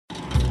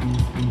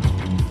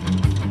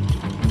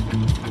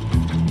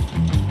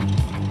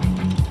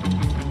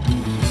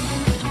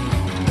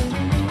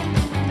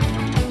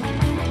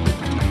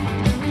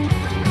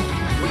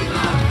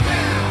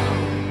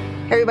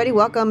everybody.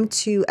 Welcome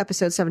to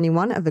episode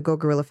 71 of the Go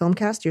Gorilla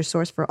Filmcast, your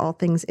source for all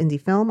things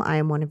indie film. I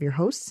am one of your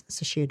hosts,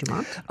 Sashia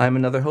Dumont. I'm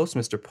another host,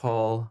 Mr.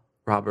 Paul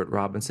Robert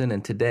Robinson,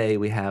 and today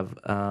we have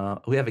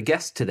a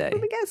guest today.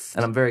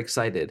 And I'm very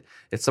excited.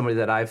 It's somebody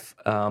that I've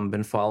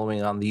been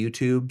following on the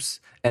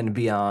YouTubes and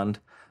beyond.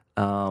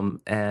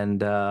 Why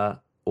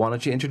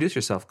don't you introduce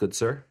yourself, good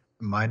sir?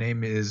 My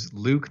name is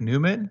Luke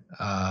Neumann.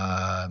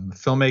 I'm a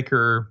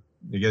filmmaker.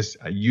 I guess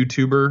a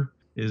YouTuber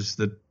is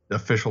the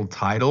official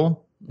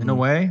title in a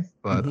way.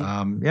 But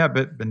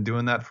been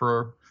doing that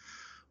for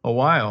a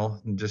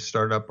while and just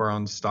started up our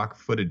own stock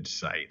footage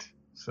site.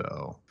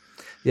 So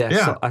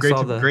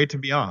great to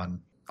be on.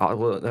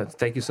 Well,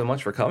 thank you so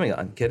much for coming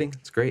on. Kidding,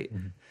 it's great.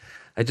 Mm-hmm.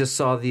 I just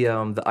saw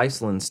the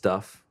Iceland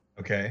stuff.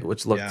 Okay,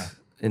 which looked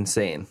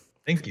insane.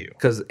 Thank you.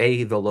 Because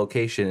A, the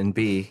location, and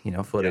B,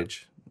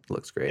 footage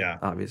looks great. Yeah,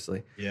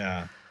 obviously.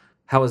 Yeah.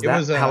 How was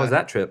that? How was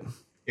that trip?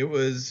 It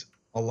was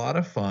a lot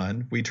of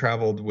fun. We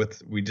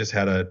just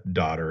had a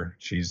daughter.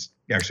 She's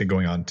actually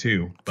going on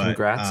 2. But,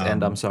 congrats,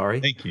 and I'm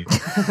sorry. Thank you.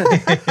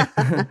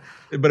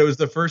 But it was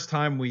the first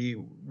time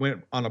we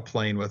went on a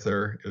plane with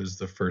her. It was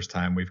the first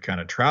time we've kind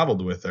of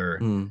traveled with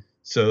her.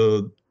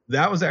 So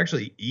that was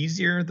actually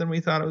easier than we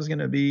thought it was going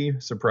to be.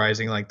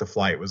 Surprising, like the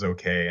flight was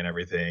okay and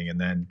everything.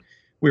 And then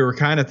we were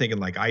kind of thinking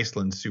like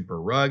Iceland's super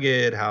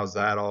rugged. How's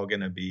that all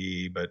going to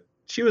be? But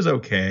she was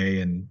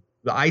okay. And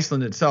the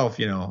Iceland itself,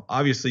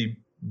 obviously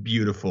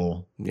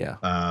beautiful.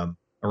 Yeah.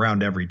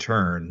 Around every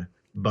turn.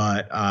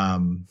 But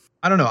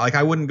I don't know. Like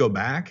I wouldn't go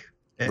back.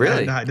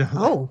 Really?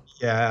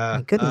 Yeah.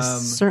 My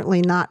goodness.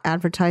 Certainly not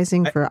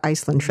advertising for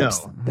Iceland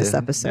trips this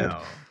episode.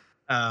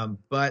 No.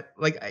 But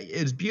like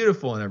it's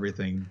beautiful and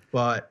everything.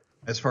 But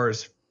as far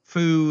as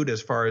food, as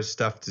far as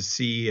stuff to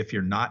see, if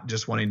you're not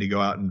just wanting to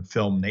go out and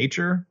film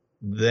nature,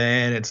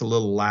 then it's a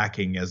little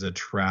lacking as a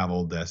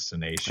travel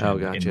destination. Oh,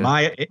 gotcha.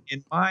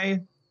 In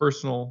my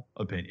personal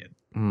opinion.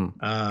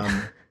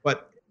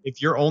 But if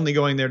you're only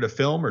going there to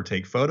film or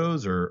take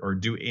photos or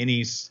do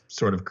any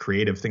sort of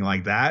creative thing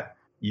like that,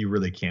 you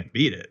really can't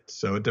beat it.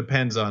 So it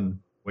depends on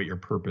what your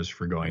purpose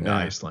for going to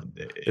Iceland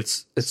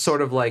is. It's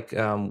sort of like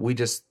we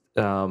just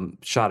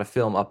shot a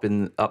film up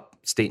in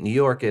upstate New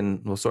York,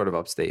 and sort of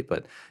upstate,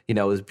 but it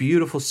was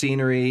beautiful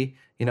scenery.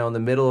 In the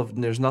middle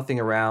of, there's nothing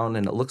around,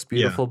 and it looks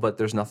beautiful, but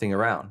there's nothing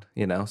around.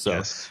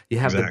 So you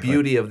have the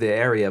beauty of the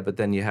area, but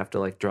then you have to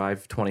like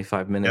drive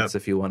 25 minutes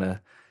if you want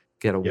to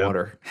get a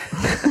water.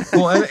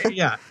 Well,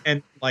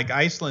 and like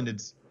Iceland,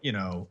 it's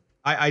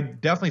I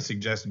definitely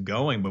suggest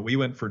going, but we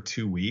went for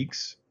 2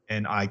 weeks,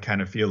 and I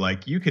kind of feel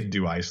like you could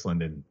do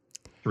Iceland in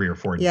 3 or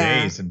 4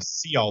 days and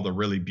see all the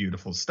really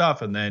beautiful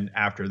stuff, and then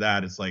after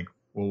that, it's like,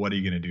 well, what are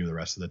you going to do the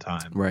rest of the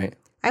time? Right.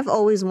 I've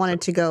always wanted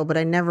to go, but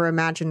I never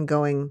imagined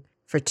going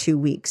for 2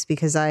 weeks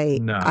because I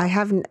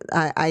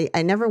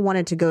never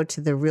wanted to go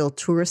to the real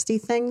touristy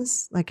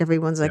things. Like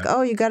everyone's like,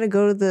 oh, you got to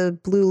go to the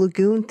Blue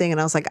Lagoon thing.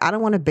 And I was like, I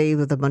don't want to bathe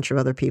with a bunch of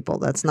other people.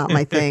 That's not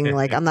my thing.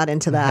 Like, I'm not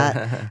into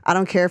that. I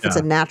don't care if it's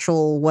a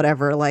natural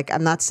whatever. Like,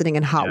 I'm not sitting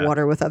in hot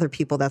water with other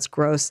people. That's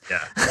gross.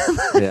 Yeah.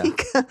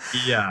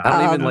 I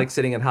don't even like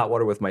sitting in hot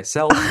water with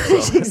myself.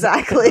 So.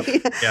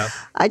 Exactly.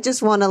 I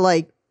just want to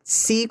like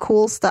see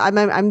cool stuff.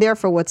 I'm there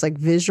for what's like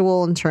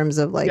visual in terms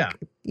of like,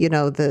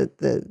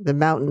 the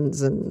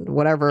mountains and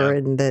whatever,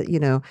 and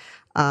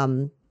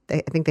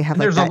I think they have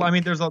like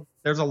that.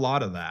 There's a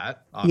lot of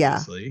that,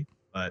 obviously,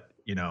 but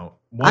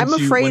I'm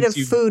afraid of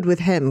food with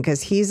him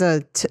because he's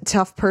a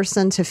tough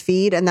person to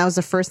feed, and that was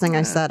the first thing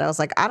I said. I was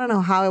like, I don't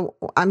know how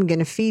I'm going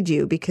to feed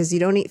you because you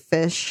don't eat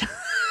fish,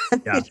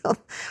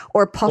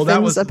 or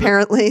puffins.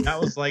 Apparently, that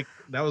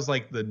was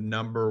like the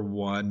number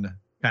one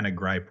kind of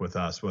gripe with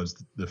us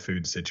was the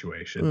food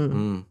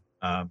situation.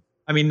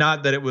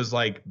 Not that it was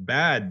like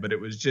bad, but it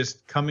was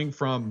just coming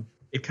from,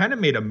 it kind of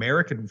made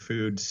American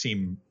food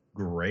seem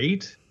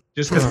great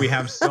just because we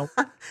have so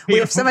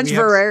much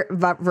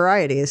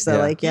variety.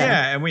 So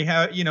and we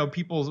have,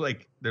 people's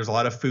like, there's a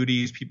lot of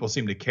foodies. People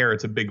seem to care.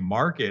 It's a big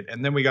market.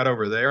 And then we got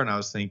over there and I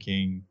was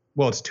thinking,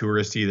 well, it's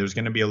touristy. There's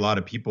going to be a lot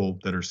of people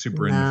that are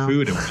super into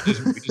food. And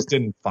we just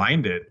didn't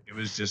find it. It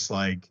was just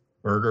like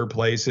burger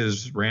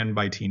places ran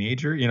by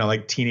teenagers,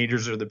 like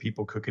teenagers are the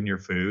people cooking your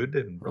food.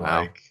 And we're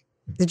like,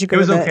 did you go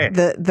to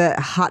the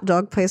hot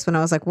dog place when I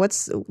was like,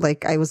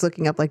 I was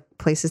looking up like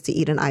places to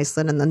eat in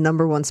Iceland, and the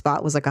number one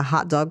spot was like a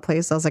hot dog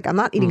place. I was like, I'm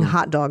not eating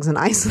hot dogs in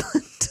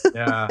Iceland.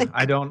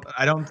 I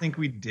don't think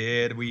we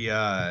did.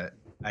 I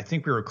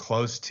think we were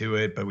close to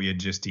it, but we had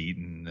just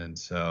eaten, and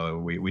so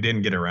we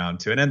didn't get around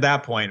to it. And at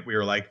that point, we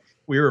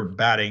were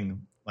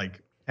batting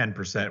like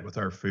 10% with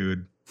our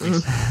food.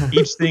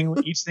 Each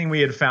thing we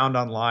had found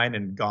online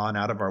and gone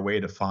out of our way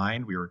to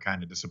find, we were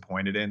kind of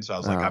disappointed in. So I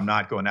was like, I'm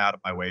not going out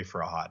of my way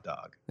for a hot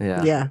dog.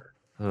 Yeah.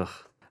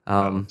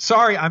 I'm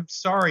sorry,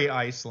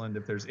 Iceland,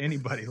 if there's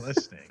anybody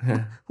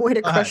listening. Way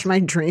to crush my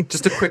dream.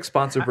 Just a quick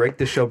sponsor break.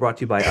 This show brought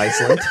to you by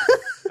Iceland.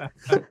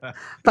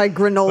 By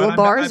granola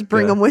bars.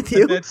 Bring them with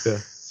you.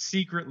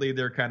 Secretly,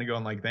 they're kind of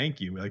going like,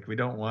 thank you. Like, we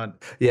don't want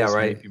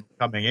many people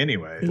coming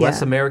anyway.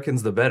 Less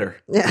Americans, the better.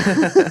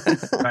 Yeah.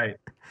 Right.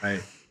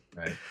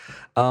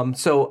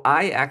 So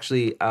I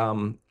actually,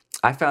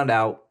 I found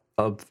out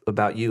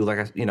about you.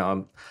 Like,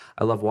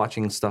 I love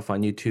watching stuff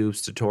on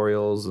YouTube's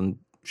tutorials and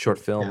short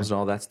films and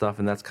all that stuff.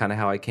 And that's kind of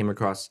how I came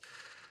across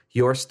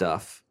your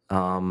stuff,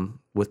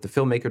 with the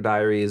Filmmaker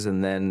Diaries,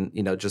 and then,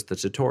 just the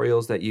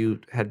tutorials that you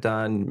had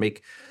done,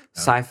 make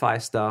sci-fi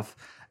stuff.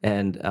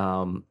 And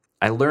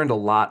I learned a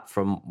lot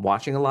from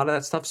watching a lot of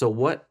that stuff.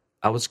 So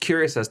I was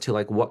curious as to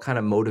like what kind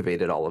of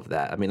motivated all of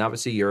that. I mean,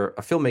 obviously you're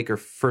a filmmaker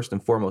first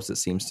and foremost, it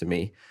seems to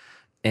me.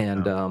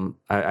 And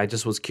I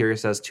just was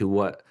curious as to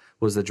what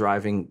was the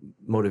driving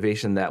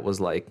motivation that was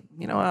like,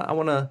 I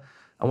want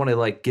to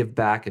like give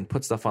back and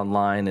put stuff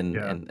online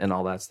and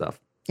all that stuff.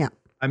 Yeah.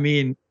 I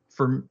mean,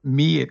 for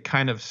me, it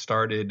kind of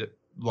started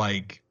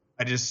like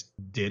I just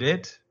did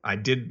it. I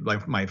did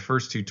like my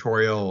first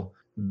tutorial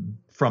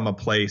from a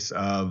place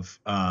of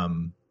I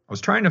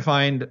was trying to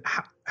find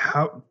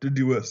how to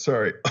do a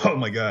oh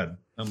my God.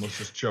 I almost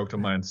just choked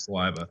on my own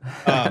saliva.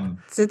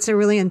 It's a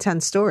really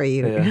intense story.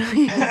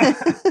 Yeah.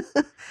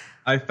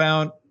 I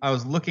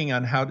was looking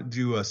on how to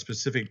do a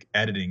specific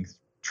editing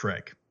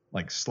trick,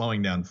 like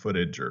slowing down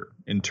footage or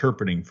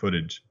interpreting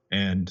footage,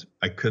 and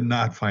I could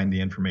not find the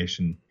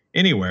information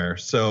anywhere.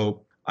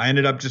 So I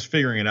ended up just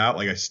figuring it out.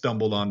 Like I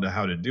stumbled onto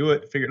how to do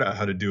it, figured out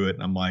how to do it.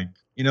 And I'm like,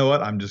 you know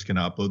what? I'm just going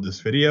to upload this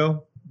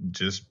video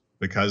just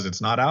because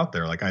it's not out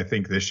there. Like I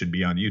think this should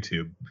be on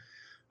YouTube.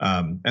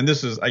 And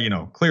this is,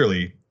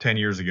 clearly 10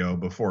 years ago,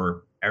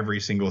 before every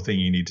single thing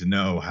you need to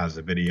know has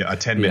a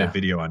 10-minute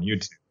video on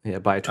YouTube. Yeah.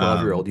 By a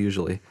 12-year-old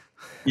usually.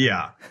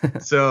 Yeah.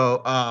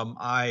 So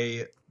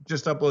I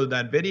just uploaded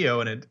that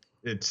video, and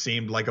it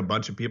seemed like a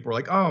bunch of people were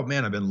like, oh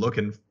man, I've been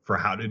looking for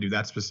how to do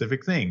that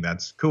specific thing.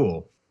 That's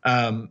cool.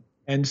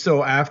 And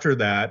so after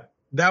that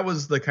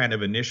was the kind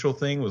of initial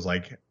thing, was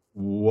like,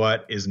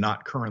 what is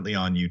not currently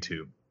on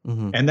YouTube?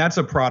 Mm-hmm. And that's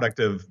a product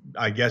of,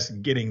 I guess,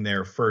 getting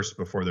there first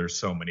before there's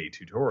so many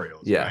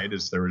tutorials, right?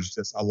 There was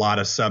just a lot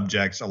of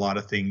subjects, a lot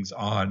of things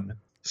on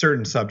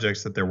certain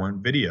subjects that there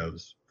weren't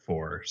videos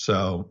for.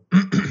 So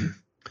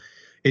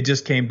it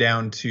just came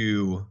down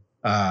to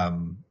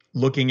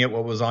looking at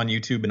what was on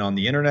YouTube and on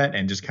the internet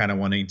and just kind of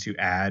wanting to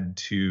add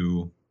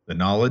to the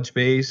knowledge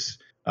base.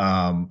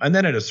 And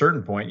then at a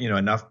certain point,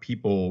 enough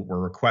people were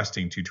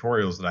requesting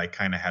tutorials that I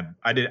kind of had,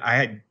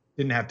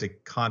 didn't have to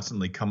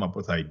constantly come up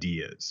with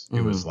ideas.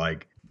 It was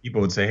like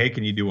people would say, hey,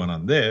 can you do one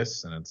on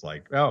this? And it's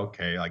like, oh,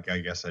 okay. Like, I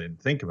guess I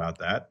didn't think about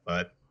that,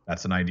 but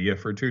that's an idea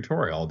for a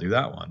tutorial. I'll do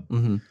that one.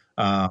 Mm-hmm.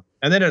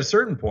 And then at a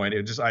certain point,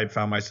 I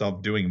found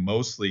myself doing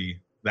mostly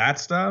that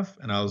stuff.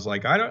 And I was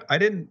like, I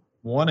didn't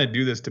want to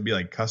do this to be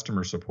like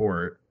customer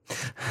support,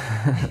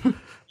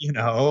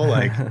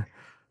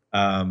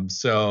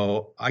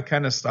 so I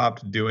kind of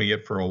stopped doing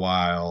it for a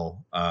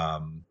while.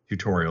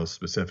 Tutorials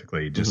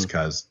specifically, just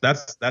because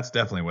that's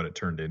definitely what it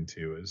turned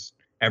into. Is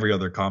every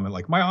other comment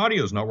like, my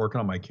audio is not working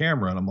on my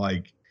camera, and I'm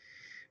like,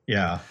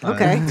 yeah,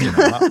 okay,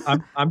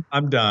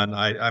 I'm done.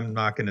 I'm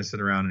not going to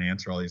sit around and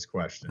answer all these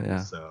questions.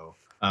 Yeah. So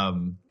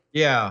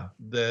the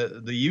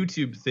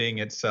YouTube thing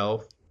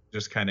itself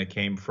just kind of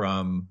came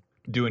from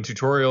doing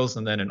tutorials,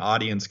 and then an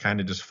audience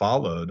kind of just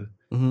followed.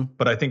 Mm-hmm.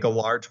 But I think a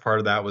large part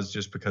of that was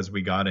just because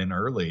we got in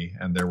early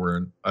and there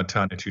were a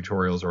ton of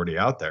tutorials already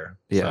out there.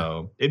 Yeah.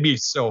 So it'd be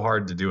so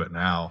hard to do it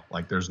now.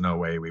 Like there's no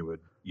way we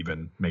would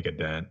even make a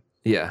dent.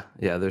 Yeah.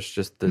 Yeah. There's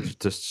just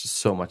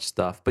so much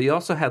stuff. But you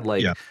also had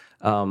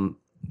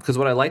because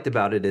what I liked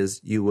about it is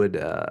you would,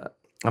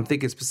 I'm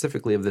thinking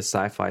specifically of this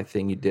sci-fi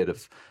thing you did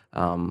of,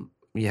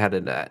 you had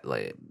a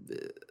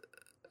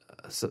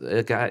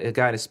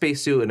guy in a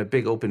spacesuit in a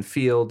big open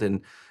field, and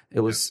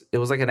it was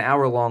like an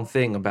hour-long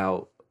thing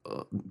about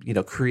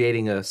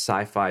creating a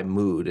sci-fi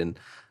mood, and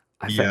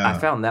I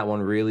found that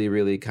one really,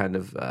 really kind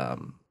of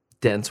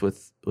dense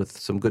with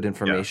some good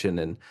information,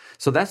 and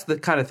so that's the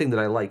kind of thing that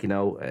I like.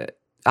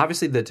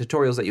 Obviously the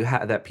tutorials that you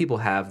have, that people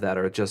have, that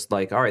are just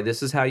like, all right,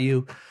 this is how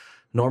you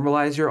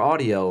normalize your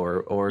audio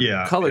or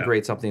color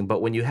grade something,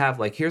 but when you have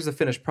like, here's the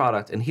finished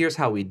product and here's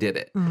how we did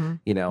it,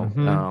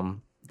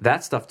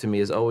 that stuff to me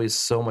is always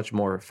so much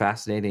more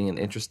fascinating and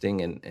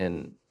interesting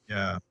and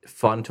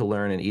fun to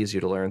learn and easier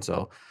to learn.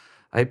 So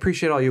I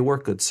appreciate all your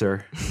work, good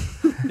sir.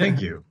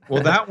 Thank you.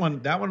 Well, that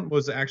one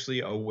was actually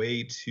a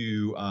way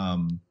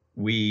to,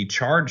 we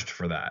charged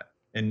for that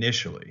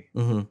initially.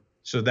 Mm-hmm.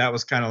 So that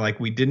was kind of like,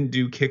 we didn't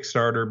do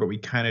Kickstarter, but we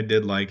kind of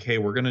did like, hey,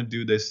 we're going to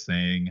do this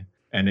thing.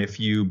 And if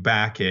you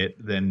back it,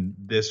 then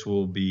this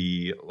will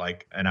be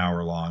like an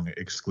hour-long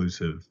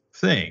exclusive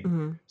thing.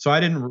 Mm-hmm. So I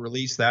didn't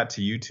release that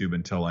to YouTube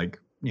until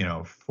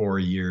 4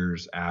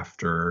 years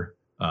after.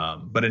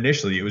 But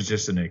initially it was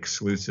just an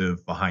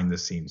exclusive behind the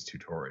scenes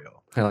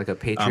tutorial. Kind of like a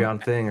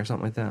Patreon thing or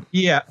something like that.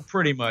 Yeah,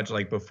 pretty much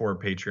like before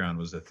Patreon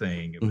was a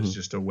thing. It was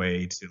just a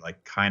way to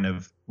like kind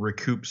of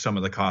recoup some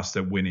of the costs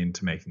that went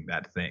into making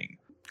that thing.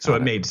 So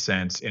it made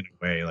sense in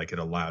a way, like it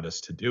allowed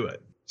us to do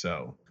it.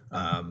 So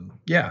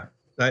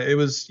it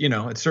was,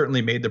 it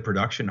certainly made the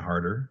production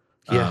harder.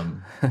 Yeah.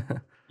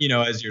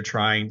 As you're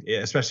trying,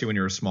 especially when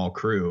you're a small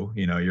crew,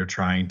 you're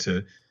trying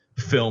to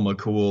film a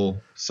cool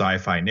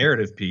sci-fi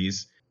narrative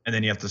piece, and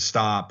then you have to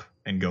stop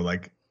and go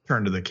like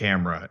turn to the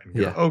camera and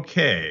go,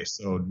 okay,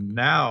 so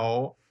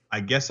now I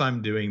guess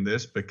I'm doing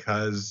this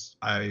because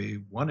I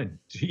wanted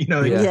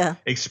to,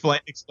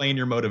 explain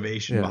your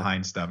motivation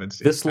behind stuff.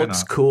 This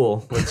looks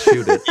cool. Let's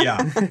shoot it.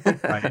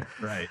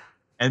 Right.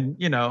 And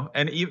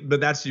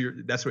but that's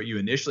what you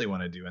initially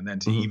want to do, and then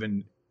to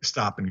even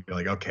stop and be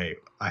like, okay,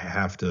 I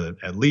have to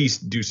at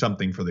least do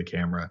something for the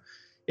camera.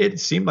 It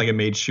seemed like it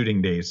made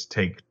shooting days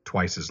take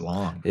twice as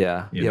long.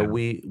 Yeah.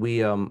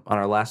 We on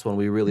our last one,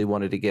 we really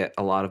wanted to get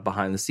a lot of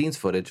behind the scenes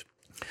footage,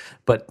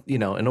 but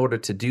in order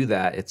to do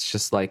that, it's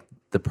just like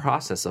the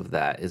process of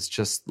that is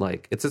just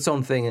like it's its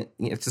own thing.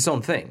 It's its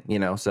own thing,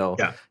 So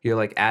you're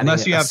like adding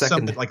unless you have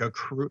something like a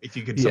crew. If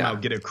you could somehow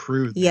get a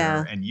crew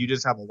there, and you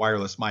just have a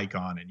wireless mic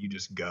on and you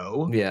just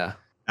go. Yeah.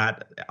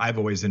 I've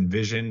always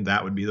envisioned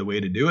that would be the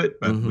way to do it,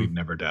 but we've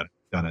never done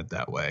it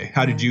that way.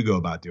 How did you go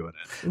about doing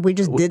it? We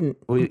just didn't.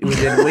 We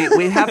didn't.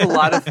 We have a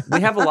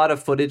lot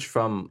of footage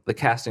from the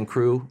cast and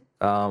crew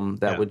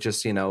that would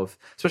just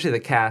especially the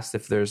cast,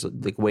 if there's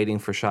like waiting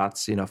for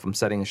shots, if I'm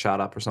setting a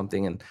shot up or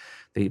something, and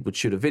they would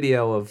shoot a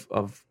video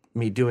of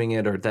me doing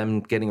it or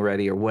them getting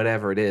ready or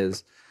whatever it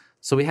is.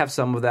 So we have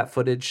some of that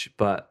footage,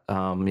 but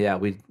we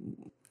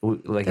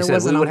like you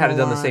said, we would have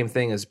done the same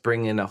thing as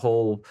bring in a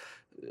whole,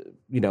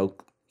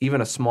 even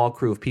a small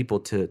crew of people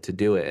to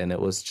do it, and it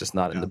was just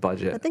not in the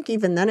budget. I think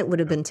even then it would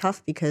have been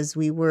tough because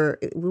we were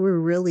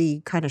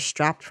really kind of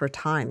strapped for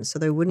time, so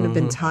there wouldn't have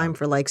been time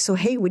for like, so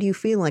hey, what do you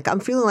feel like?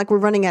 I'm feeling like we're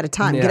running out of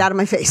time. Get out of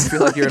my face. I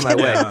feel like you're in my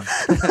way.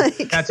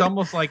 That's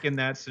almost like in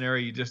that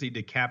scenario, you just need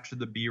to capture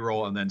the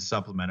B-roll and then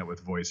supplement it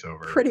with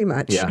voiceover. Pretty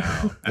much. Yeah.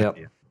 At the end of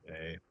the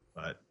day,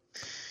 but.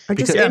 Or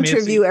just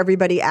interview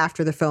everybody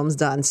after the film's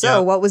done.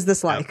 So what was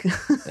this like?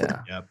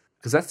 Yeah.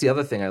 Because that's the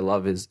other thing I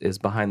love is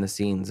behind the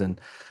scenes.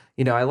 And,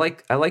 I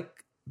like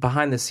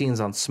behind the scenes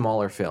on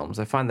smaller films.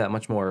 I find that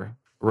much more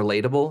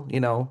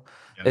relatable,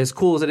 as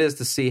cool as it is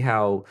to see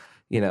how,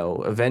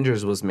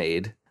 Avengers was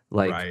made.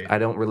 Like, I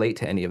don't relate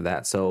to any of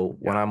that. So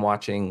when I'm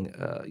watching,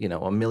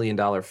 $1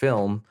 million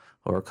film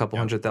or a couple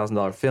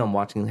 $100,000 film,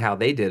 watching how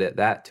they did it,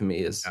 that to me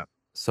is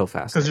so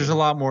fascinating. Because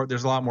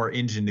there's a lot more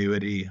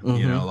ingenuity,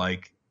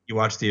 like, you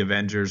watch the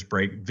Avengers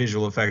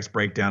visual effects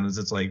breakdowns.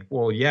 It's like,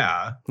 well,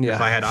 if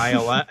I had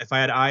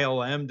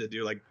ILM to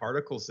do like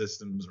particle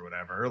systems or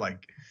whatever,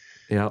 like,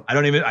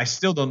 I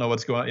still don't know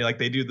what's going on. Like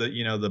they do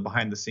the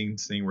behind the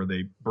scenes thing where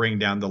they bring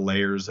down the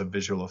layers of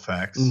visual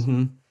effects.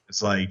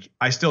 It's like,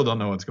 I still don't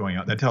know what's going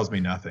on. That tells me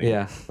nothing.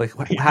 Yeah. Like,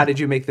 how did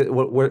you make the,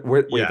 where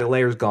the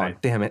layer's gone?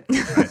 Right. Damn it.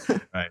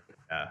 Right.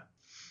 Yeah.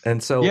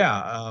 And so,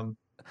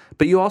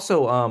 but you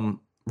also,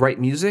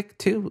 write music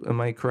too? Am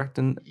I correct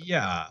in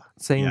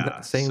saying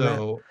that?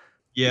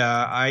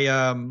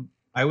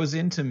 I was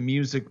into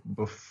music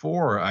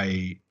before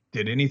I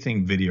did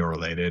anything video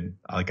related.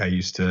 Like I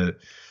used to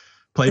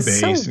play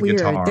bass and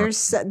guitar.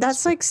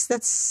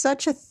 That's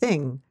such a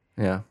thing.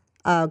 Yeah.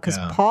 Because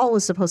Paul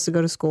was supposed to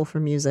go to school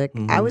for music.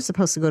 I was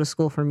supposed to go to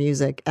school for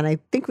music. And I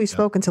think we've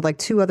spoken to like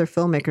 2 other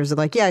filmmakers that are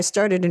like, I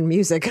started in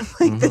music. I'm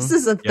like, this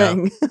is a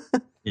thing.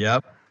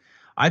 Yep.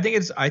 I think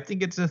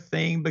it's a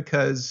thing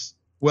because,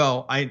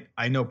 well,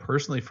 I know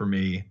personally for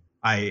me,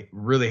 I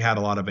really had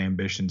a lot of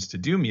ambitions to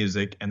do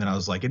music. And then I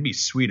was like, it'd be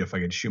sweet if I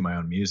could shoot my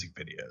own music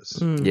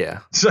videos. Yeah.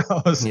 So,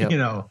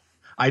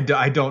 I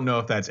don't know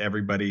if that's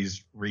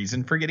everybody's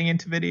reason for getting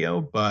into video,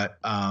 but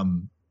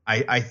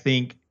I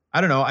think,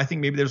 I don't know, I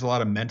think maybe there's a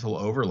lot of mental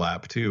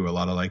overlap too. A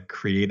lot of like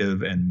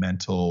creative and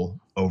mental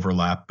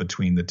overlap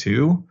between the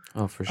two.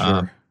 Oh, for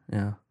sure.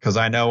 Yeah. Because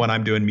I know when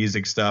I'm doing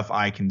music stuff,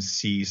 I can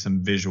see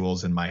some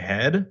visuals in my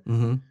head.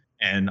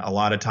 And a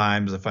lot of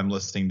times if I'm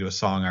listening to a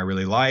song I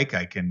really like,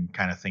 I can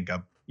kind of think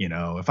of,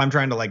 if I'm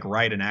trying to like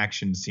write an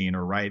action scene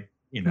or write,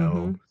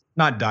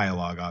 not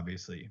dialogue,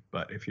 obviously,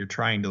 but if you're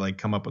trying to like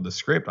come up with a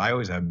script, I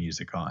always have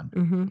music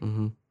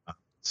on.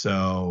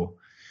 So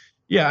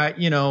yeah,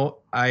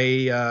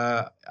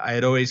 I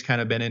had always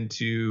kind of been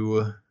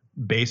into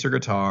bass or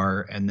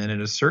guitar. And then at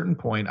a certain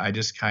point, I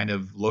just kind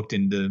of looked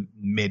into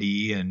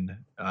MIDI and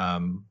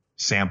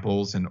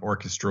samples and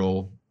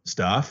orchestral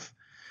stuff.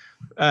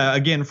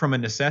 Again, from a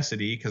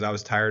necessity, because I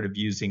was tired of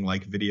using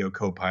like video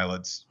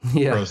co-pilots,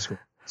 pro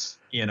scripts,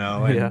 and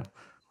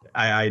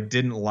I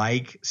didn't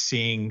like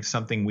seeing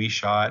something we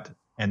shot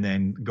and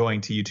then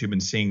going to YouTube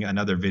and seeing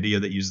another video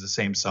that used the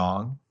same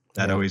song.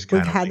 That always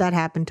kind of we've had that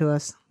happen to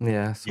us.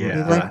 Yeah.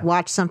 We've like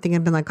watched something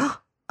and been like,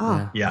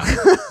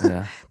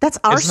 yeah. That's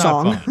our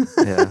song.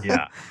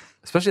 Yeah.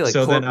 Especially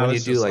like when you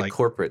do like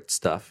corporate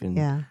stuff and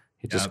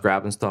you're just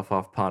grabbing stuff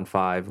off Pond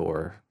 5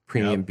 or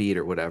Premium Beat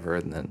or whatever,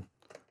 and then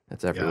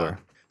it's everywhere.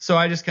 So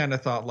I just kind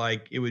of thought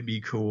like it would be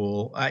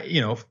cool.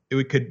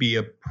 It could be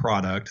a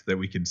product that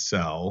we could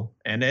sell.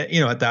 And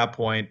at that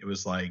point it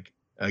was like,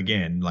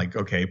 again, like,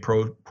 okay,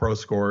 pro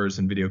scores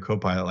and video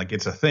copilot, like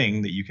it's a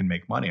thing that you can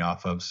make money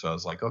off of. So I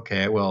was like,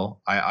 okay,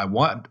 well, I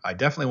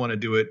definitely want to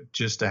do it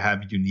just to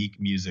have unique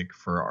music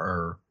for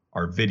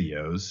our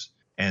videos.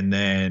 And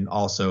then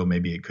also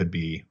maybe it could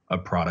be a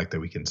product that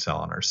we can sell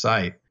on our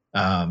site.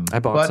 I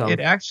bought some. It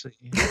actually,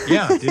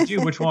 did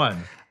you? Which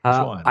one?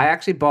 I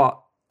actually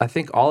bought I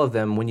think all of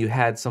them when you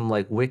had some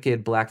like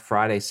wicked Black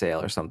Friday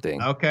sale or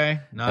something. Okay,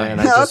 nice.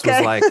 And I just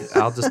was like,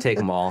 I'll just take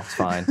them all. It's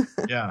fine.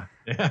 Yeah.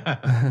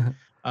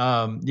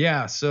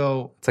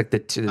 So it's like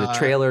the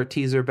trailer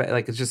teaser,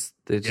 like it just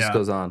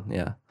goes on.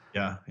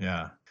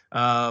 Yeah.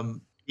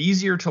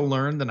 Easier to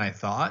learn than I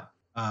thought.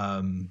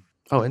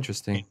 Oh,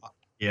 interesting.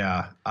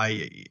 Yeah,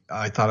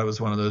 I thought it was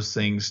one of those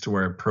things to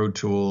where Pro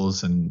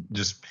Tools and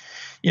just,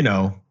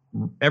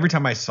 every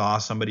time I saw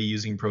somebody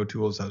using Pro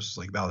Tools, I was just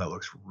like, wow, that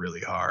looks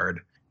really hard.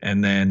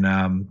 And then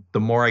the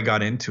more I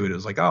got into it, it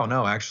was like, oh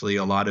no, actually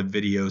a lot of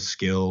video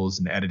skills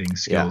and editing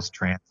skills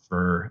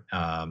transfer,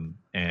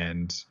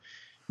 and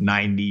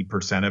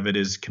 90% of it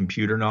is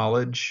computer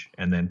knowledge,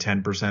 and then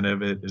 10%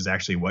 of it is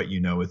actually what you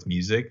know with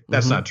music.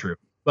 That's not true.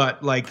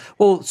 But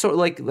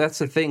that's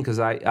the thing, because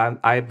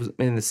I was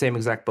in the same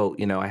exact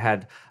boat.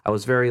 I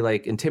was very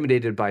like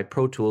intimidated by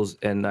Pro Tools,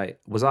 and I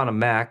was on a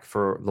Mac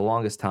for the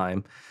longest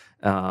time.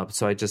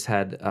 So I just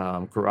had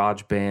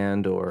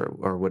GarageBand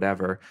or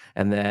whatever.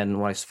 And then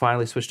when I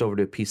finally switched over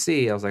to a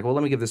PC, I was like, well,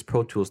 let me give this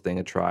Pro Tools thing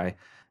a try.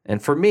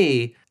 And for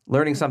me,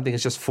 learning something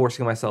is just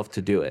forcing myself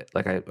to do it.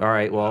 Like, all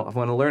right, well, if I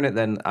want to learn it,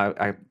 then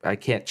I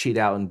can't cheat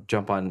out and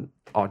jump on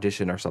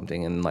Audition or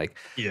something. And like,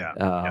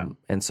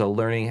 and so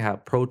learning how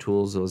Pro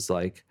Tools was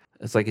like,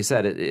 it's like you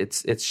said,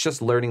 it's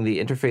just learning the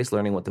interface,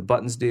 learning what the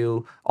buttons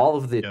do. All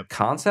of the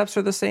concepts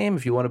are the same.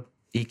 If you want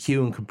to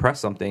EQ and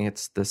compress something,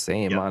 it's the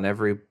same on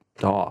every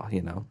DAW,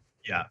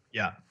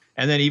 Yeah.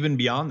 And then even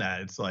beyond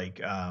that, it's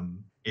like,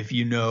 if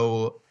you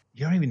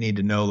don't even need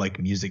to know like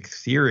music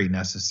theory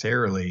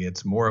necessarily.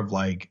 It's more of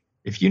like,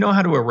 if you know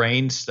how to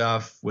arrange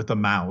stuff with a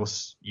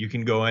mouse, you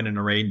can go in and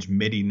arrange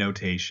MIDI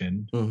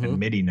notation and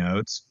MIDI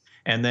notes.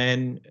 And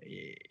then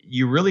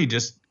you really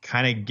just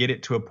kind of get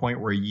it to a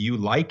point where you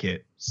like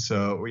it.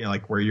 So,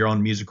 like where your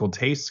own musical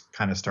tastes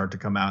kind of start to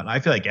come out. And I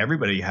feel like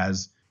everybody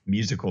has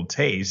musical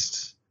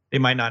tastes. They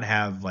might not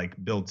have like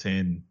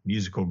built-in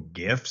musical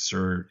gifts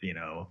or,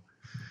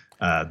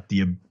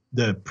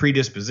 the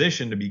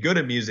predisposition to be good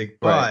at music.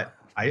 But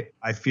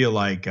I feel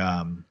like,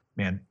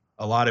 man,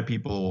 a lot of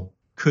people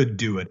could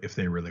do it if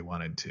they really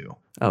wanted to.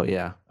 Oh,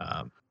 yeah.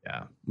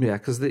 Yeah,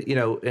 because,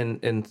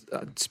 and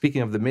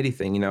speaking of the MIDI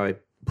thing, I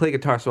play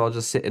guitar, so I'll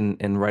just sit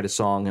and write a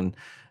song. And,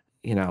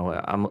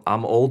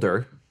 I'm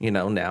older,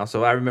 now.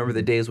 So I remember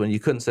the days when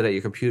you couldn't sit at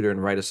your computer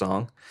and write a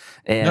song.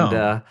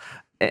 And,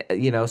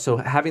 so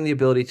having the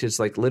ability to just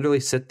like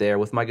literally sit there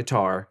with my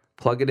guitar,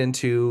 plug it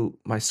into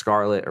my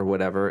Scarlett or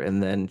whatever,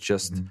 and then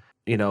just,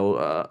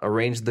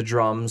 arrange the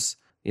drums,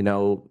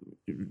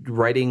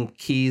 writing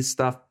keys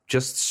stuff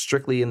just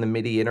strictly in the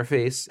MIDI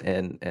interface.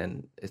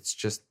 And it's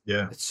just,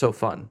 it's so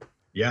fun.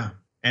 Yeah.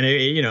 And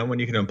when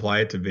you can apply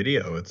it to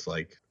video, it's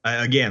like,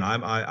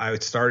 I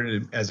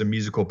started as a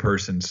musical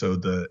person. So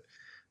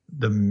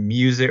the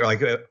music,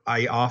 like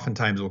I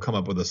oftentimes will come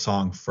up with a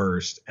song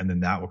first, and then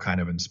that will kind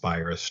of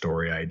inspire a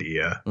story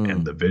idea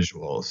and the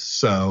visuals.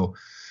 So,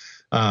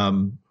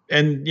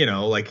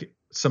 like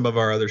some of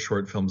our other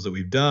short films that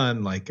we've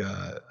done, like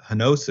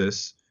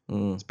Henosis,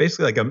 it's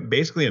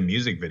basically a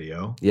music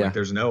video. Yeah. Like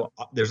there's not,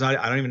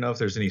 I don't even know if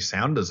there's any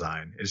sound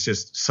design. It's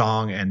just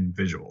song and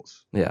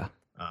visuals. Yeah.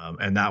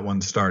 And that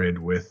one started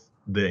with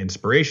the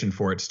inspiration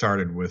for it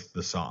started with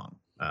the song.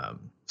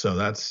 So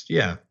that's,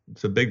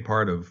 it's a big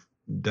part of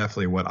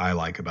definitely what I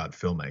like about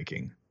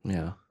filmmaking.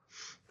 Yeah.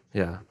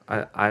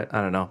 I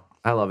don't know.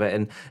 I love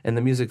it. And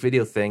the music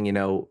video thing,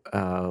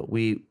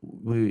 we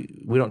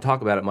don't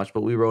talk about it much,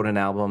 but we wrote an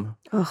album,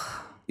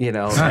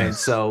 and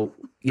so,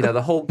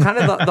 the whole kind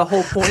of the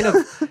whole point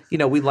of,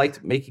 we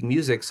liked making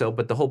music. So,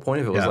 but the whole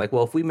point of it was like,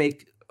 well, if we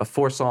make a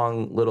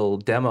 4-song little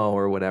demo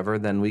or whatever,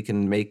 then we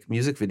can make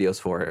music videos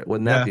for it.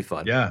 Wouldn't that be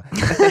fun? Yeah.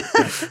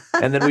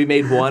 And then we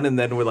made one, and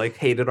then we're like,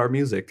 hated our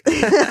music.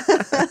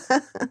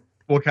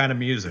 What kind of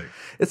music?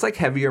 It's like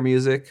heavier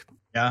music.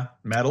 Yeah.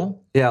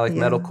 Metal? Yeah, like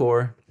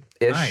metalcore.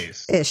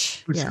 Nice.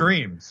 Ish. Who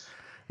screams?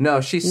 No,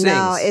 she sings.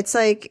 No, it's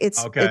like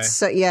okay. It's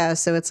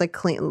so it's like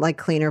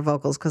cleaner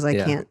vocals, because I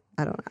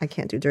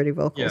can't do dirty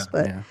vocals,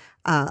 but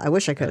I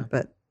wish I could,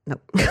 but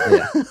nope.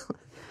 Yeah.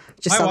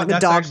 Just sound like a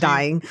dog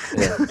dying.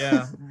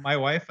 Yeah. My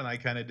wife and I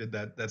kind of did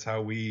that. That's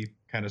how we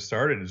kind of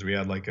started, is we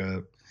had like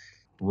a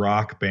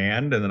rock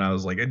band, and then I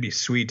was like, it'd be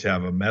sweet to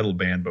have a metal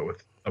band, but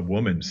with a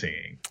woman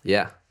singing.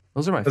 Yeah.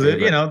 Those are my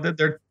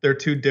favorite. They're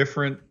two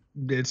different.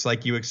 It's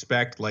like you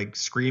expect like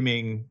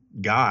screaming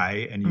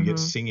guy, and you get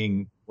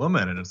singing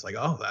woman, and it's like,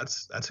 oh,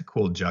 that's a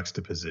cool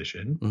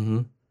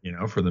juxtaposition,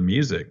 for the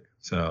music.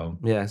 So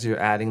so you're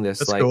adding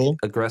this like cool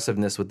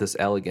aggressiveness with this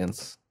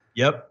elegance.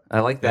 Yep, I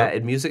like that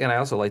in music, and I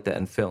also like that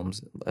in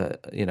films.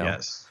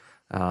 Yes,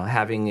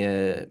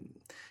 having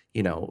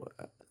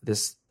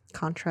this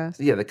contrast.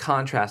 Yeah, the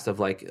contrast of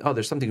like, oh,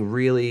 there's something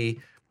really,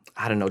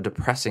 I don't know,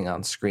 depressing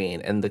on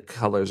screen, and the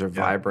colors are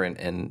vibrant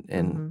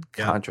and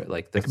contrast.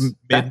 Like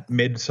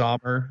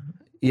Midsummer.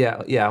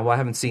 Yeah. Well, I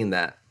haven't seen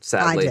that.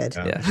 Sadly, I did.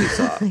 Yeah, she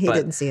saw it. He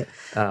didn't see it.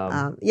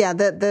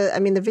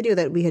 The video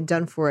that we had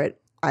done for it,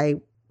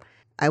 I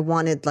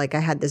wanted, like, I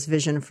had this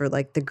vision for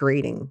like the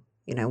grading.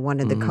 I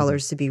wanted the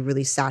colors to be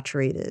really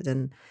saturated,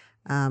 and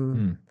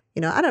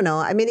You know, I don't know.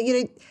 I mean,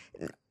 you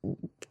know,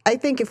 I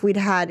think if we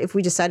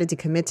decided to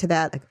commit to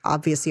that, like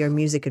obviously our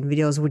music and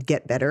videos would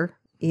get better,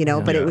 you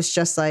know, but it was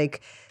just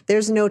like,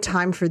 there's no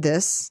time for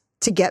this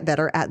to get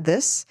better at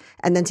this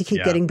and then to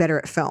keep getting better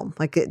at film.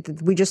 Like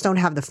we just don't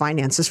have the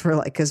finances for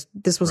like, cause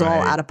this was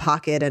all out of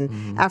pocket.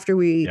 And after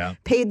we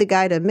paid the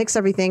guy to mix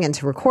everything and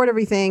to record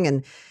everything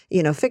and,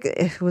 you know,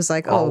 it was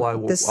like, all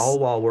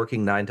while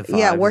working 9 to 5.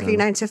 Yeah. Working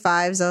 9 to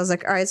 5. So I was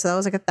like, all right, so that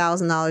was like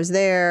 $1,000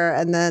 there.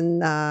 And then,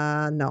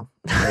 no,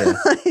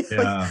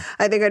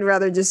 I think I'd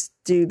rather just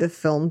do the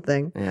film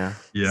thing. Yeah.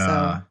 Yeah.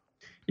 So,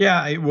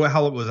 yeah.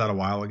 How was that a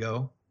while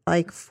ago?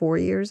 Like 4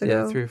 years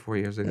ago. Yeah. 3 or 4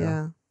 years ago.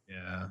 Yeah.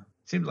 Yeah.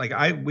 Seems like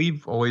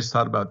we've always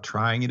thought about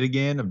trying it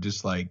again, of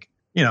just like,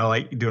 you know,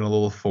 like doing a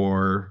little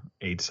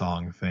 4-8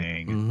 song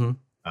thing.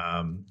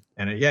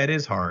 And it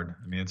is hard.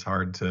 I mean, it's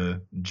hard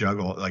to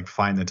juggle, like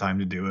find the time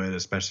to do it,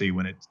 especially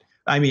when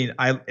I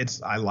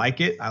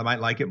like it. I might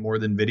like it more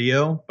than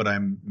video, but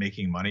I'm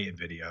making money at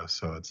video.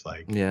 So it's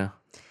like, in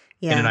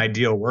an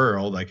ideal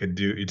world, I could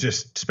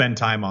just spend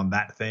time on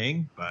that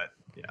thing. But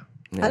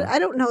I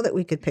don't know that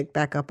we could pick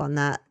back up on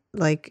that.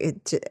 Like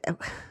it,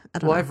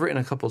 I've written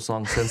a couple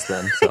songs since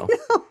then, so.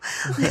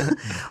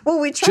 Well,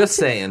 we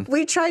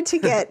tried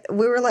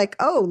we were like,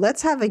 oh,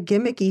 let's have a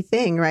gimmicky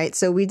thing, right?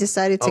 So we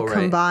decided to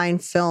combine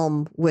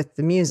film with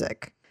the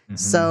music.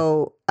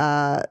 So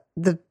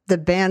the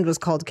band was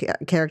called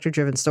Character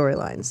Driven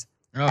Storylines.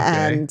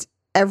 And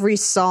every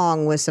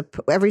song was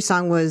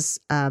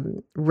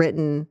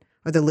written,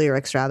 or the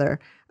lyrics rather,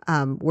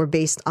 were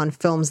based on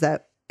films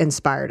that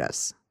inspired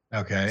us.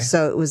 Okay.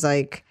 So it was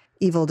like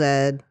Evil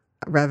Dead,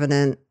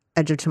 Revenant,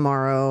 Edge of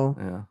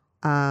Tomorrow,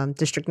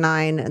 District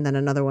 9, and then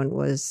another one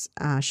was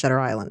Shutter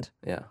Island.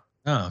 Yeah.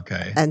 Oh,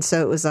 okay. And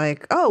so it was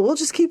like, oh, we'll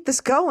just keep this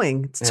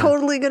going. It's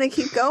totally going to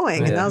keep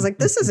going. And I was like,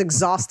 this is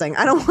exhausting.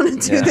 I don't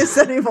want to do this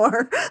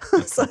anymore.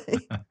 It's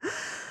like,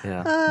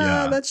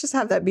 let's just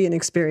have that be an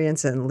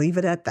experience and leave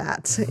it at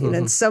that. You know,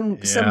 and some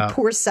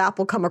poor sap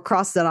will come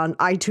across that on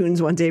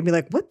iTunes one day and be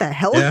like, what the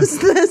hell is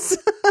this?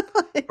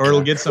 Or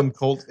it'll get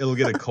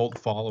a cult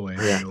following.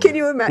 Yeah. Can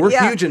you imagine?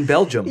 We're huge in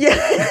Belgium.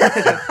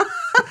 Yeah.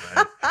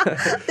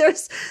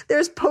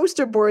 There's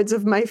poster boards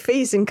of my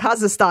face in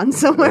Kazakhstan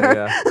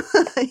somewhere.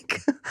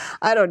 Like,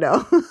 I don't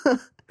know.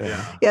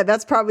 Yeah,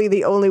 that's probably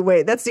the only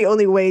way. That's the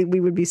only way we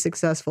would be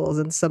successful, is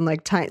in some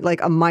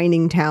like a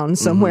mining town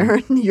somewhere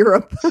in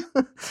Europe.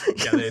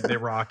 They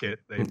rock it.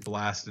 They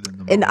blast it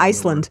in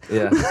Iceland.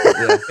 Yeah.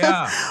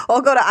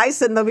 I'll go to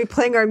Iceland. They'll be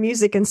playing our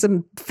music in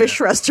some fish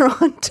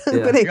restaurant.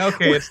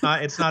 Okay, it's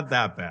not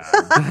that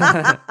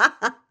bad.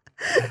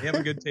 You have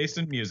a good taste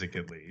in music,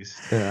 at least.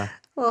 Yeah.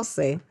 We'll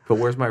see. But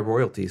where's my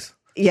royalties?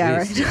 Yeah,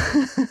 right.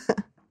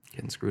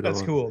 Getting screwed over.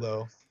 That's cool,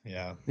 though.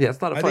 Yeah. Yeah,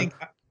 it's not a fun.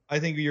 I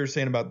think you were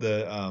saying about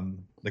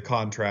the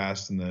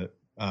contrast and the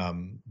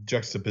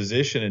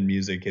juxtaposition in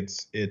music.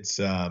 It's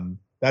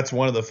that's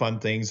one of the fun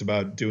things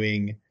about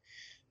doing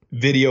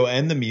video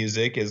and the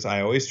music, is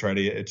I always try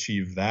to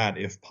achieve that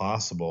if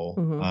possible.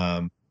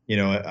 You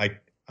know,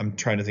 I'm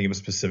trying to think of a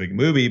specific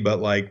movie, but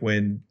like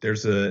when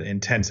there's an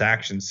intense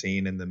action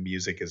scene and the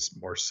music is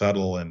more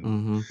subtle,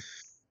 and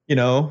you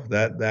know,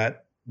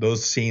 that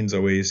those scenes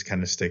always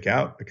kind of stick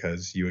out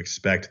because you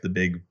expect the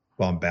big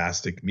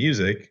bombastic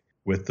music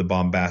with the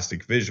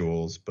bombastic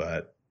visuals,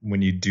 but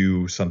when you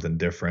do something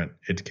different,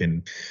 it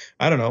can,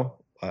 I don't know,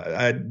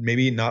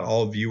 maybe not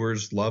all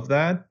viewers love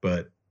that,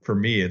 but for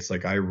me, it's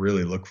like I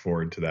really look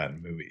forward to that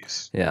in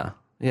movies. Yeah.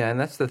 And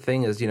that's the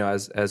thing is, you know,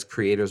 as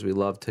creators, we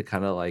love to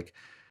kind of like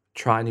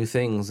try new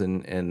things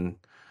and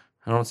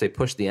I don't want to say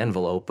push the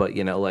envelope, but,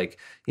 you know, like,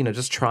 you know,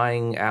 just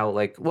trying out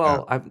like,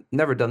 well, I've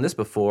never done this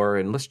before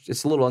and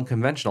it's a little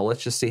unconventional.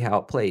 Let's just see how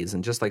it plays.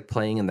 And just like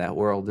playing in that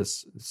world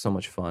is so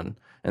much fun.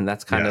 And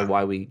that's kind of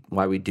why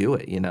we do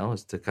it, you know,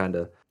 is to kind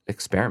of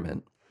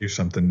experiment. Do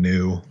something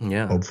new.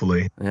 Yeah.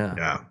 Hopefully. Yeah.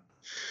 Yeah.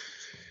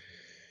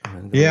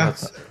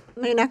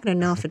 You're not going to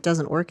know if it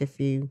doesn't work if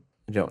you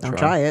don't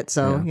try it.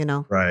 So, you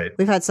know, right.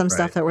 We've had some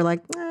stuff that we're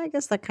like, I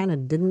guess that kind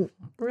of didn't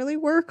really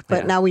work,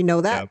 but now we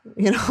know that,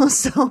 you know,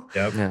 so,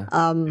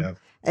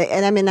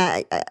 and I mean,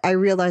 I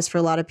realize for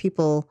a lot of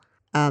people,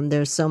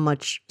 there's so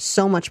much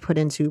put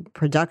into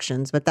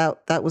productions, but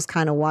that was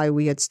kind of why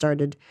we had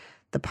started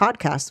the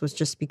podcast, was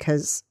just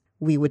because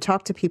we would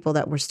talk to people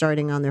that were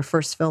starting on their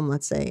first film,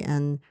 let's say,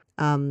 and,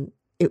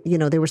 you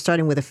know, they were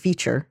starting with a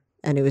feature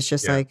and it was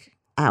just like,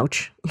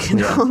 ouch, you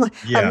know,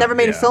 I've never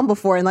made a film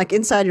before. And like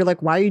inside you're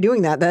like, why are you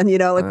doing that then? You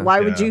know, like why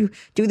would you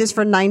do this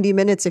for 90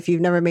 minutes if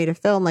you've never made a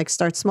film? Like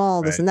start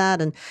small, this and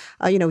that. And,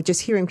 you know,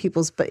 just hearing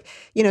people's, but,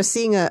 you know,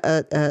 seeing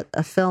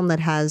a film that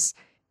has,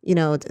 you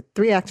know,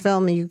 3-act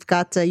film, and you've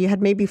got, you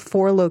had maybe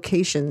 4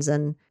 locations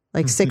and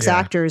like 6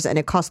 actors and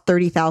it cost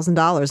 $30,000.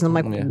 And I'm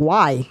like,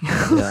 why?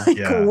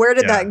 Like, where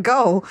did that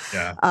go?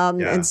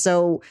 And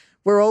so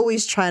we're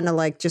always trying to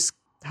like, just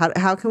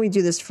how can we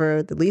do this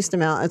for the least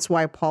amount? That's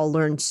why Paul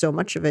learned so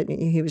much of it.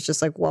 He was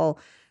just like, well,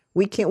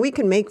 we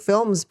can make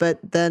films, but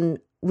then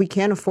we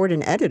can't afford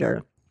an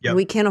editor. Yep.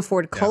 We can't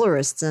afford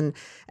colorists and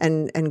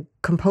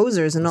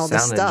composers and all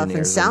this stuff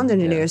and sound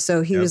engineers.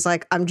 So he was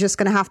like, I'm just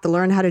going to have to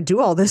learn how to do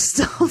all this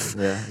stuff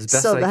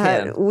so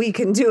that we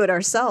can do it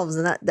ourselves.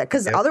 And that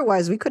because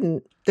otherwise we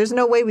couldn't, there's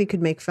no way we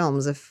could make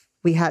films if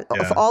we had,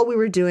 if all we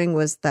were doing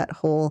was that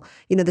whole,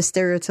 the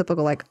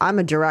stereotypical, like, I'm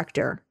a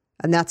director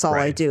and that's all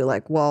I do.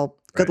 Like, well,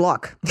 good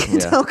luck.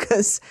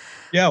 Because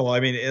well, I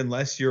mean,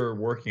 unless you're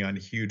working on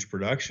huge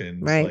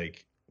productions,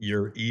 like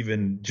you're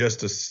even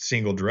just a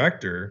single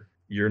director,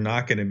 you're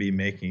not going to be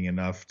making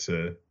enough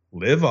to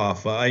live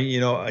off.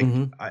 You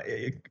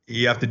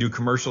have to do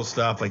commercial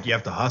stuff. Like you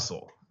have to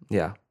hustle.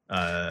 Yeah.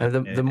 And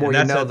the more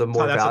you know, the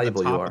more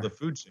valuable you are. Of the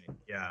food chain.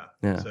 Yeah.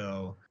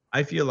 So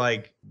I feel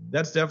like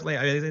that's definitely,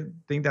 I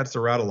think that's the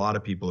route a lot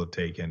of people have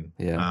taken.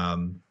 Yeah.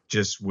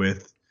 Just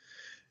with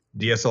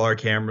DSLR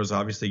cameras,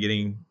 obviously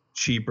getting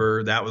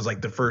cheaper. That was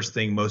like the first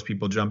thing most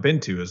people jump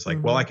into is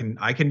like, well, I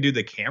can do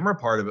the camera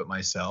part of it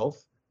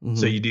myself.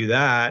 So you do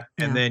that,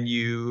 and then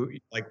you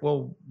like,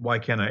 well, why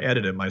can't I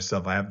edit it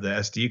myself? I have the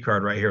SD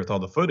card right here with all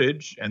the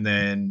footage, and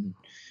then,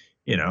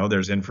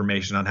 there's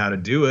information on how to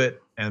do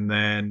it. And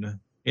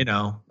then,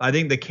 I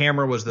think the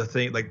camera was the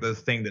thing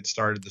that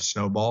started the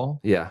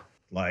snowball. Yeah.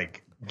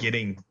 Like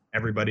getting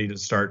everybody to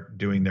start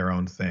doing their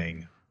own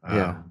thing.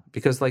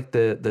 Because like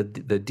the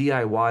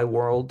DIY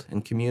world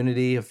and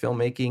community of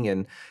filmmaking,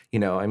 and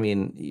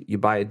you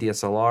buy a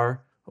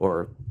DSLR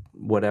or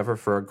whatever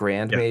for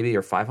 $1,000 maybe,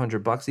 or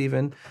 $500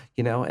 even,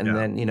 and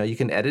then you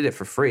can edit it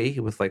for free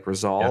with like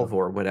Resolve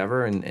or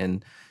whatever,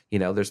 and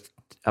there's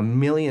a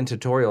million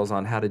tutorials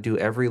on how to do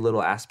every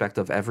little aspect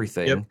of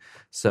everything.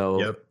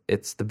 So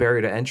it's the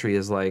barrier to entry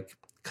is like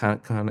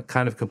kind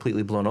of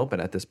completely blown open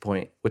at this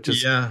point, which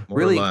is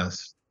really or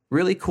less.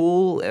 Really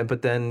cool.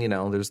 But then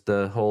there's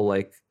the whole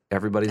like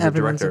everyone's a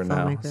director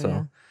now,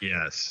 so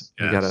yes,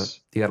 you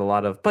got a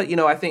lot of. But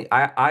I think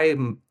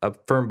I'm a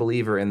firm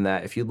believer in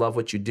that. If you love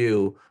what you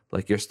do,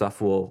 like your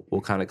stuff will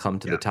kind of come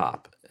to the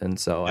top. And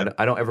so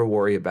I don't ever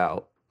worry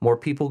about more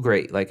people.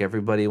 Great, like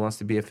everybody wants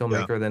to be a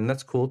filmmaker, then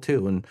that's cool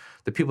too. And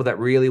the people that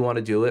really want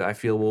to do it, I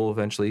feel will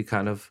eventually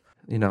kind of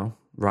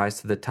rise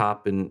to the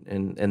top,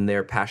 and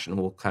their passion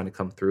will kind of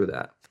come through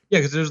that. Yeah,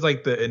 because there's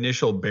like the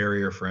initial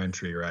barrier for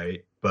entry,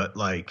 right? But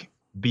like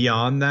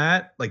beyond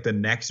that, like the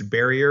next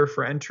barrier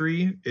for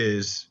entry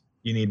is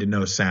you need to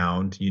know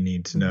sound. You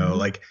need to know,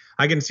 like,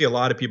 I can see a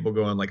lot of people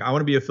going like, I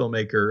want to be a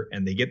filmmaker,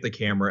 and they get the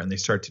camera and they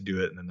start to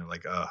do it. And then they're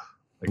like, oh,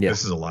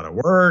 this is a lot of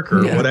work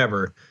or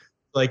whatever.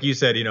 Like you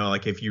said,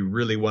 like if you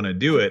really want to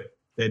do it,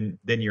 then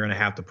you're going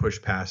to have to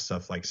push past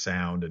stuff like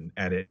sound and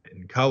edit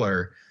and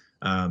color.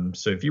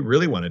 So if you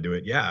really want to do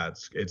it,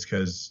 it's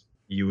because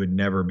you would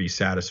never be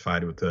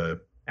satisfied with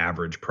the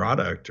average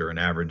product or an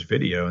average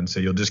video. And so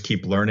you'll just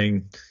keep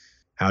learning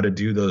how to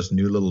do those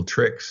new little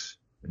tricks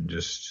and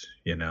just,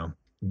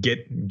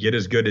 get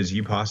as good as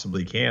you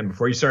possibly can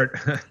before you start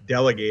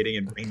delegating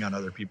and bringing on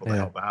other people to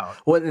help out.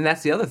 Well, and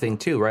that's the other thing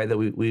too, right? That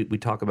we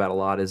talk about a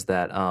lot is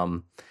that,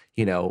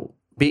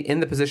 be in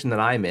the position that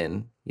I'm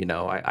in,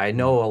 I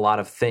know a lot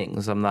of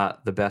things. I'm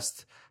not the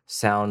best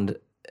sound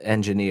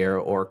engineer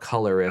or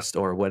colorist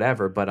or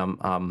whatever, but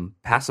I'm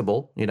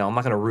passable. I'm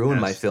not going to ruin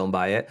my film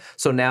by it.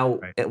 So now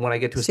when I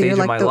get to a stage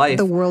of my life,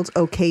 the world's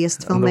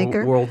okayest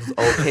filmmaker, the world's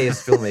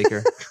okayest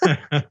filmmaker.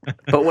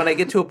 But when I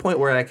get to a point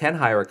where I can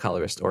hire a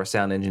colorist or a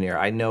sound engineer,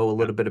 I know a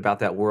little bit about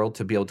that world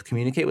to be able to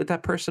communicate with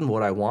that person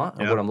what I want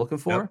and what I'm looking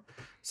for.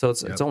 So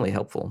it's only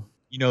helpful.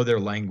 Their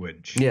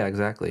language. Yeah,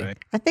 exactly. Right?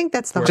 I think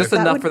that's the just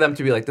enough for them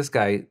to be like, this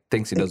guy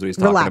thinks he knows what he's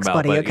talking about. Relax,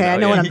 buddy. But, okay, I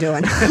know what I'm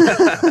doing.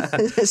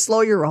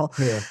 Slow your roll.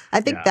 Yeah. I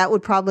think that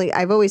would probably.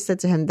 I've always said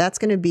to him, that's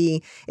going to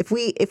be if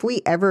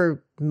we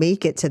ever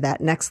make it to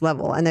that next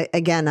level. And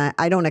again,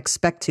 I don't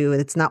expect to.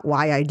 It's not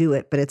why I do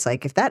it, but it's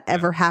like if that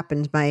ever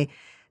happened,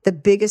 the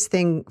biggest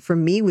thing for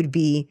me would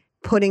be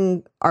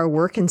putting our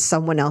work in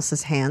someone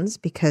else's hands,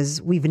 because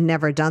we've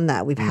never done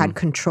that. We've had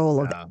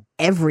control of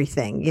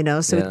everything,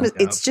 so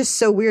it's just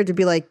so weird to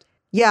be like,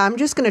 I'm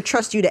just going to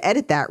trust you to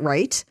edit that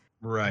right.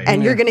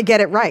 And you're going to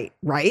get it right.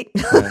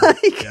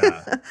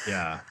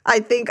 I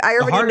think I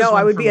already know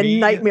I would be a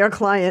nightmare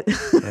client.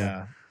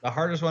 The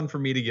hardest one for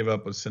me to give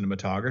up was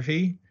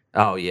cinematography.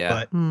 Oh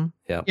yeah.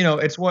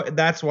 But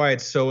that's why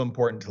it's so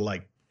important to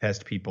like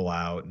test people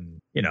out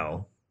and,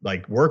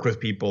 like work with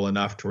people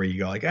enough to where you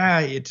go like,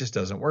 it just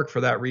doesn't work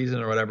for that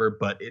reason or whatever.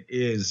 But it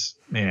is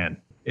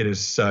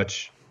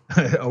such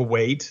a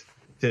weight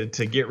to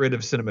get rid of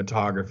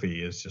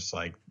cinematography. Is just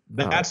like,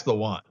 that's the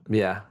one.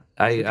 Yeah.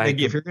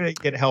 If you're going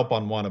to get help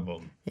on one of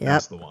them,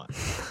 that's the one.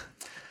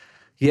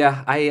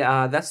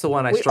 Yeah, that's the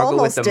one I struggle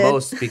with the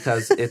most,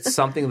 because it's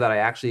something that I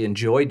actually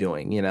enjoy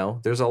doing.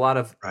 There's a lot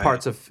of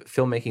parts of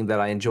filmmaking that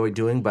I enjoy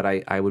doing, but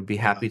I would be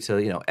happy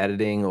to,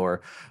 editing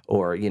or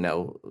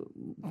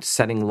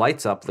setting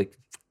lights up, like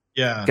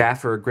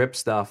gaffer grip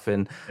stuff,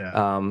 and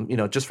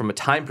just from a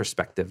time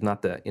perspective,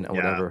 not that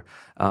whatever.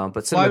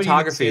 But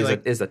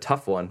cinematography is a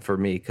tough one for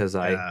me, because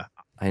I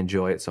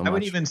enjoy it so much. I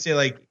would even say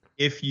like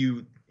if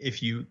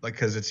if you like,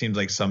 because it seems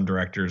like some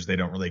directors, they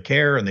don't really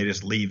care and they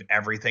just leave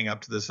everything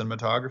up to the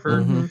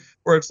cinematographer. Mm-hmm.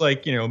 Or it's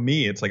like,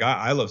 me, it's like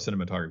I love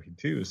cinematography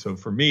too. So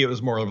for me, it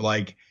was more of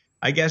like,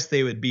 I guess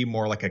they would be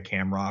more like a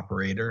camera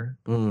operator.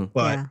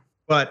 But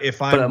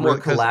if I'm a more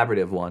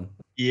collaborative one.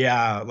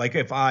 Yeah, like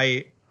if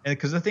and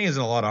because the thing is,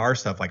 in a lot of our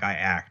stuff, like I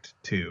act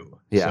too.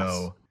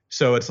 Yes.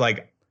 So it's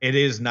like, it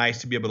is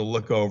nice to be able to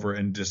look over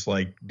and just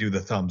like do the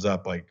thumbs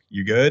up, like,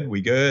 you good?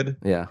 We good?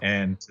 Yeah.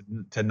 And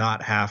to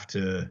not have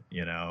to,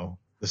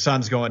 the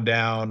sun's going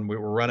down, we're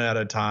running out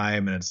of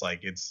time. And it's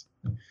like,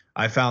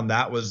 I found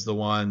that was the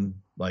one,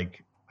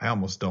 like, I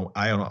don't want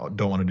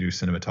to do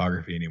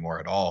cinematography anymore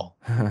at all.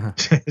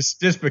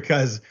 just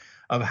because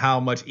of how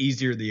much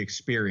easier the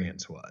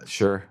experience was.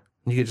 Sure.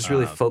 You could just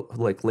really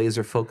like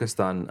laser focused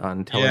on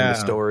telling the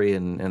story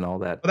and all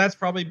that. But that's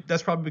probably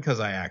because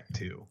I act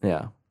too.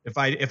 Yeah. If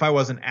I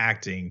wasn't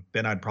acting,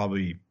 then I'd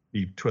probably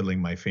be twiddling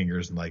my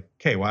fingers and like,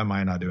 okay, why am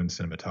I not doing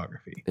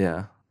cinematography?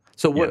 Yeah.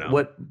 So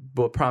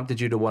what prompted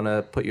you to want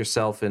to put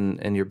yourself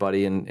and your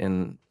buddy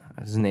in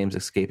his name's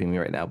escaping me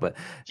right now, but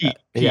Pete.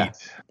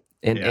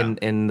 In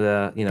in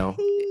a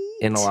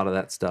lot of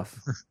that stuff.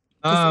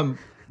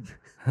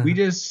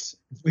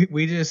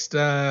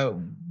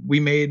 We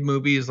made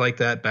movies like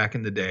that back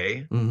in the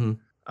day.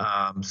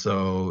 Mm-hmm.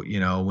 So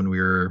when we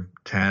were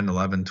 10,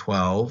 11,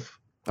 12.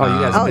 Oh,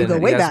 you guys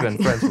have been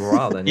friends for a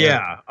while then.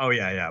 Yeah. Oh,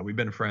 yeah. We've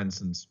been friends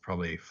since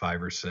probably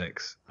 5 or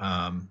 6.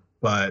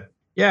 But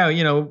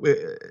yeah,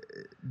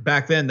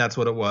 back then that's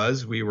what it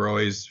was. We were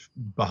always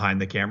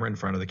behind the camera, in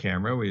front of the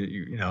camera.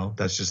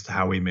 That's just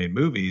how we made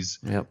movies.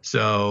 Yep.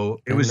 So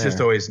it was just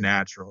always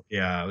natural.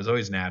 Yeah, it was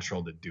always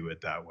natural to do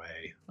it that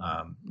way.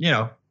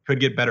 Could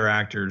get better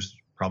actors,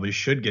 probably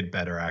should get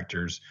better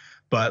actors.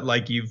 But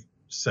like you've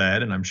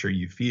said, and I'm sure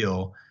you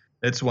feel,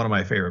 it's one of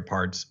my favorite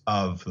parts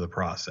of the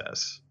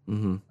process.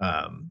 Mm-hmm.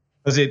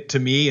 Because to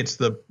me, it's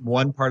the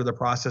one part of the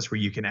process where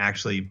you can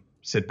actually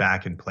sit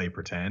back and play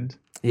pretend.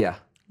 Yeah.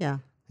 Yeah.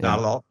 Not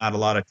a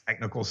lot of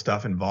technical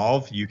stuff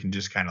involved. You can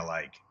just kind of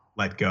like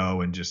let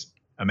go and just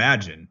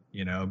imagine,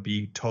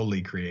 be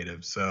totally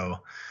creative. So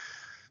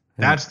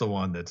that's the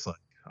one that's like,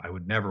 I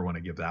would never want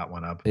to give that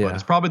one up. But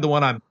it's probably the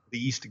one I'm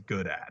least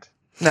good at.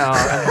 No.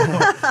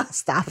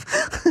 Stop.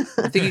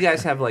 I think you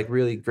guys have like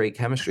really great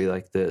chemistry.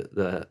 Like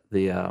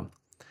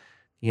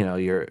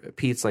your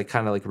Pete's like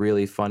kind of like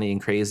really funny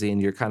and crazy,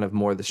 and you're kind of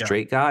more the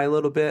straight guy a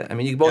little bit. I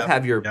mean, you both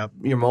have your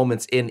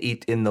moments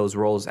in those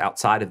roles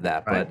outside of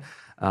that, right.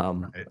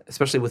 But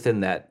especially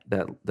within that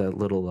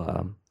little.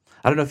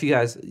 I don't know if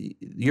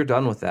you're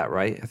done with that,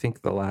 right? I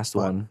think the last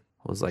one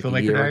was like Filmmaker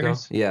a year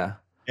Diaries? ago. Yeah.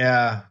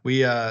 Yeah,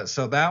 we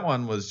so that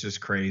one was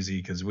just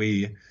crazy because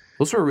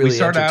those were really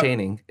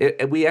entertaining.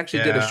 We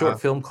actually did a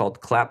short film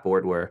called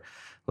Clapboard where.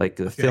 Like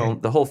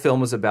the whole film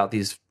was about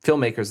these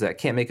filmmakers that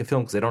can't make a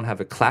film because they don't have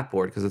a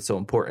clapboard because it's so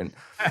important.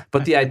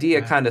 But the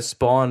idea kind of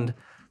spawned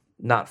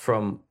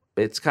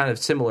it's kind of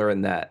similar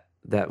in that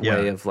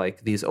way of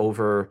like these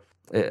over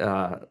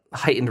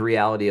heightened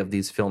reality of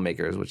these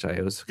filmmakers, which I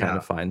always kind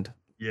of find,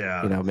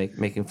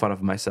 making fun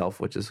of myself,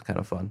 which is kind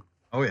of fun.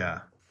 Oh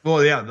yeah.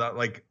 Well, yeah,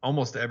 like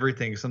almost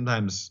everything.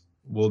 Sometimes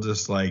we'll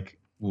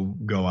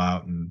go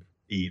out and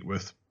eat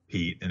with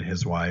Pete and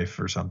his wife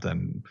or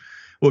something.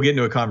 We'll get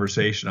into a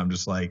conversation. I'm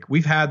just like,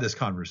 we've had this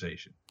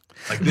conversation.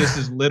 Like this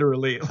is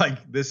literally the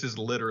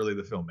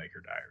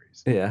Filmmaker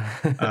Diaries.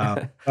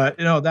 Yeah. But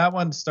that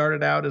one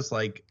started out as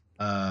like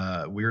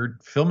we were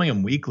filming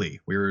them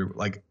weekly. We were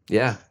like,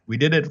 we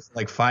did it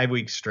like 5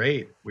 weeks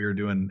straight. We were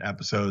doing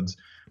episodes,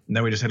 and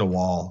then we just hit a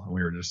wall.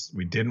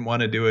 We didn't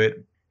want to do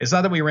it. It's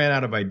not that we ran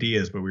out of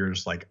ideas, but we were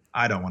just like,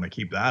 I don't want to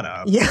keep that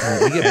up.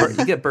 Yeah.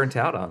 You get burnt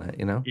out on it,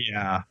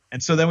 Yeah.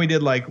 And so then we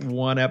did like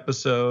one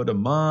episode a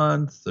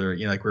month, or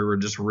like we were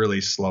just really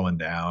slowing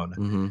down.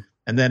 Mm-hmm.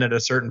 And then at a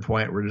certain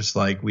point, we're just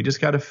like, we just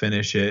got to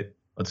finish it.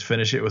 Let's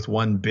finish it with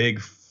one big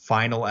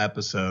final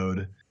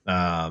episode.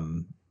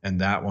 And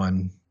that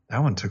one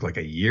took like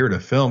a year to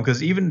film,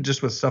 because even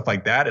just with stuff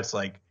like that, it's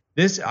like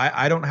this.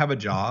 I don't have a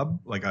job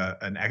like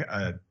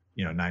a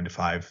 9 to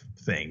 5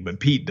 thing, but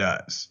Pete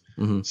does.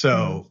 Mm-hmm.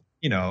 So,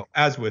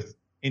 as with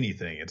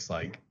anything, it's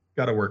like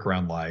got to work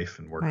around life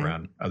and work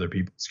around other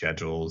people's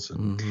schedules.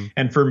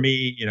 And for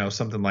me,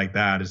 something like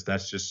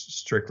that's just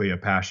strictly a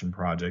passion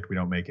project. We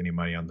don't make any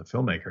money on the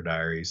Filmmaker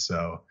Diaries.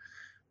 So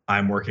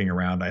I'm working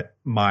around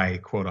my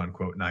quote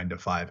unquote 9 to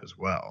 5 as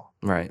well.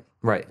 Right.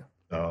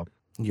 So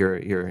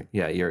your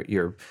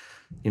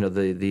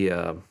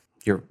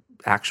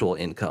actual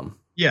income.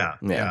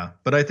 Yeah.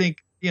 But I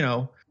think,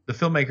 the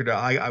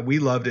Filmmaker, we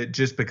loved it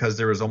just because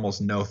there was almost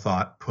no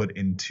thought put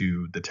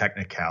into the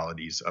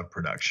technicalities of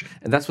production.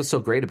 And that's what's so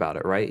great about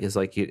it, right? Is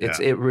like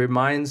it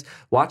reminds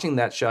watching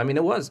that show. I mean,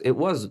 it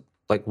was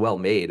like well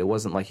made. It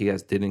wasn't like you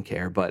guys didn't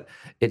care, but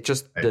it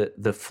just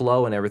the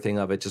flow and everything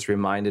of it just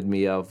reminded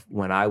me of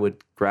when I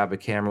would grab a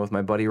camera with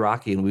my buddy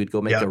Rocky and we'd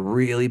go make a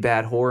really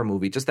bad horror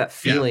movie. Just that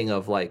feeling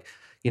of like,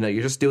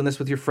 you're just doing this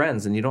with your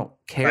friends and you don't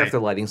care if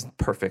the lighting's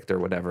perfect or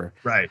whatever.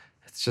 Right.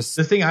 It's just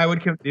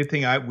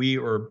we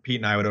or Pete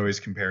and I would always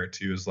compare it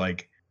to is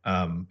like,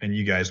 and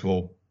you guys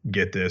will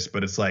get this,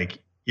 but it's like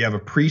you have a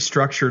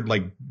pre-structured,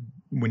 like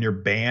when your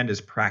band is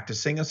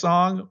practicing a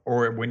song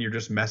or when you're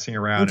just messing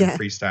around and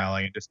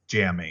freestyling and just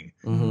jamming.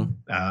 And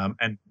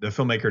the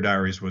Filmmaker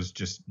Diaries was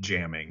just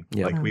jamming.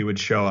 Like we would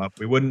show up,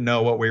 we wouldn't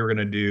know what we were going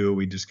to do.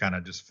 We just kind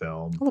of just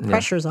film. All the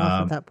pressure's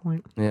off at that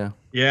point. Yeah.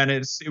 Yeah. And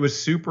it was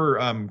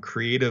super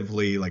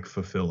creatively like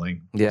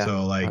fulfilling. Yeah.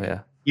 So like,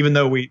 even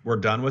though we're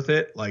done with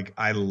it, like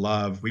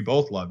we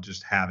both love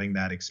just having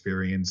that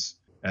experience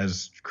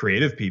as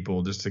creative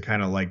people, just to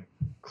kind of like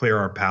clear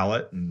our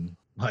palate and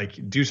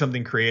like do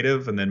something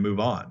creative and then move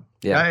on.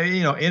 Yeah.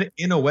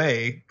 In a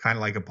way, kind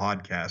of like a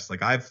podcast.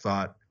 Like I've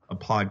thought a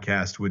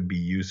podcast would be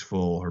useful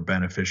or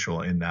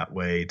beneficial in that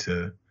way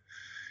to,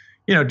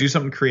 do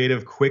something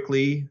creative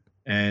quickly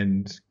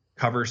and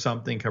cover a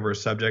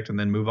subject and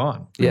then move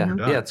on. Yeah.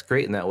 Yeah. It's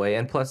great in that way.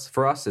 And plus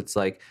for us, it's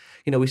like,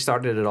 we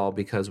started it all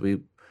because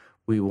we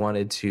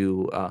wanted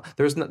to,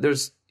 there's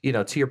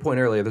to your point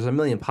earlier, there's a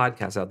million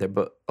podcasts out there,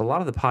 but a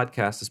lot of the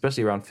podcasts,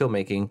 especially around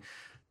filmmaking,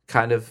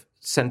 kind of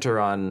center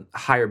on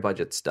higher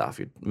budget stuff,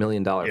 $1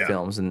 million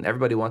films, and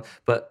everybody wants.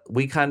 But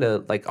we kind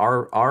of like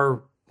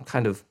our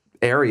kind of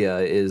area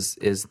is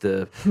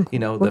the the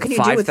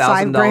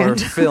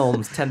 $5,000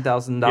 films,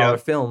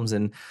 $10,000 films,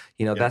 and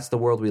that's the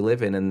world we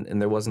live in,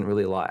 and there wasn't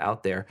really a lot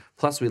out there.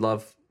 Plus,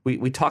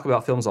 we talk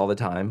about films all the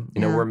time.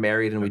 We're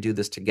married and we do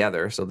this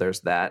together, so there's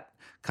that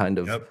kind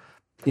of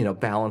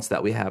balance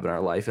that we have in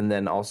our life, and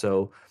then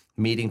also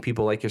meeting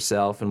people like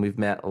yourself, and we've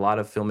met a lot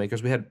of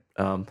filmmakers. We had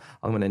I'm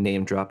going to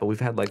name drop, but we've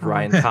had like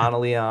Ryan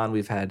Connolly on.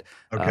 We've had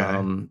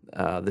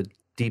the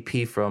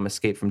DP from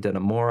Escape from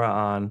Dannemora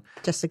on.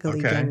 Jessica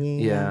Lee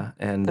Gagné. Yeah,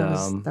 and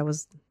that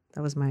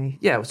was my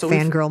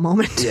fangirl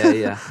moment.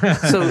 Yeah.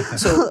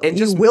 So and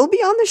you will be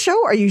on the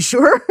show. Are you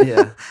sure?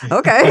 Yeah.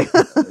 Okay.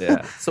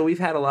 Yeah. So we've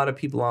had a lot of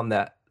people on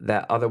that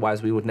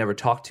otherwise we would never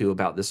talk to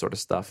about this sort of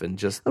stuff, and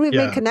just we've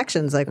made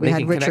connections. Like we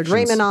had Richard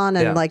Raymond on,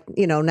 and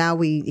now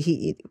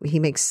he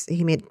made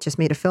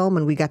a film,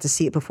 and we got to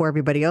see it before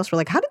everybody else. We're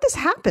like, how did this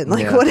happen?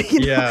 Like what?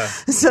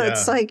 So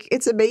it's like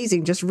it's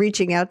amazing just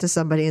reaching out to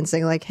somebody and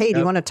saying like, hey, do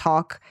you want to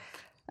talk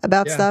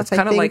about stuff? It's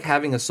kind of like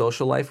having a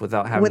social life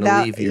without having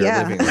to leave your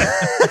living room.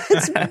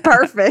 It's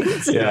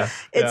perfect. Yeah.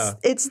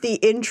 It's the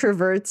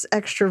introvert's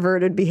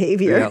extroverted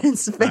behavior. Yeah.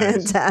 It's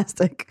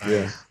fantastic.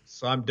 Yeah.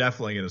 So I'm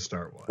definitely going to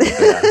start one.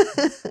 Yeah,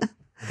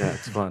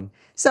 it's fun.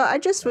 So I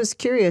just was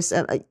curious.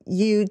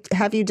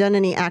 Have you done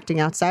any acting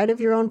outside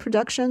of your own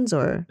productions,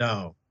 or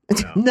no?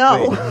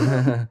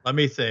 No. Let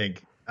me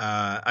think.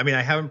 I mean,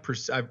 I haven't.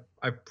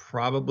 I've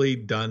probably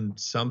done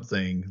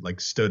something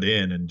like stood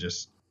in and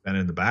just been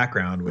in the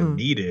background when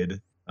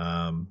needed.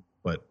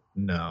 But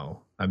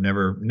no, I've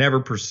never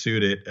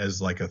pursued it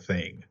as like a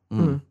thing.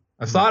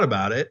 I've thought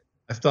about it.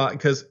 I've thought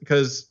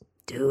because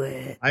do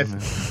it. I've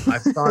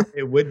thought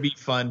it would be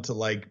fun to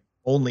like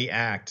only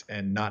act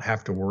and not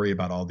have to worry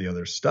about all the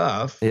other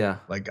stuff. Yeah.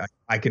 Like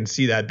I can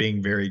see that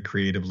being very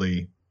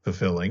creatively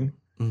fulfilling.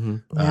 Yeah,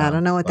 I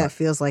don't know what that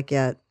feels like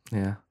yet.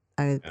 Yeah.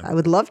 I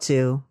would love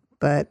to,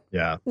 but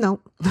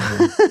no.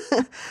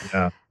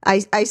 Yeah.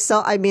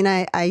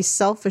 I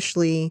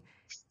selfishly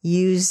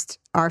used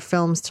our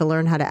films to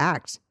learn how to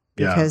act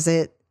because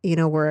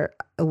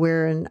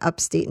we're in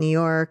upstate New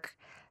York.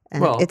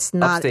 And it's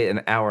not upstate,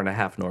 an hour and a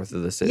half north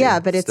of the city. Yeah,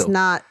 but it's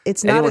not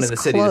anyone as in the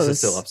city close is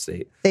still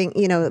upstate.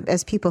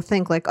 As people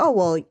think like, oh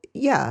well,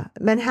 yeah,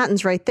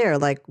 Manhattan's right there.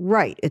 Like,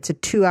 right, it's a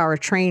 2-hour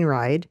train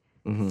ride,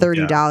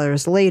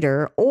 $30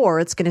 later, or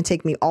it's going to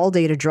take me all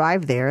day to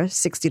drive there,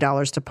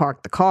 $60 to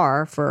park the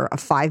car for a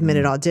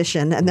 5-minute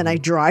audition, and then I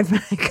drive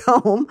back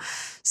home.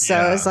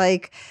 So it's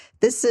like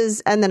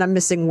and then I'm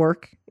missing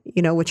work,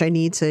 which I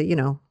need to,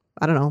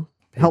 I don't know,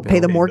 help pay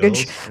the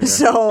mortgage. Yeah.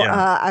 So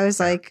I was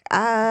like,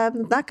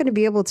 I'm not going to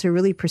be able to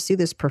really pursue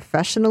this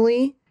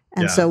professionally.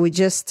 And so we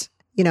just,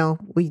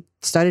 we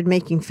started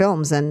making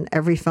films, and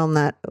every film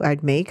that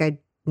I'd make, I'd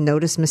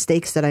notice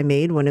mistakes that I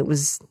made when it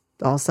was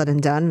all said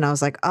and done. And I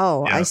was like,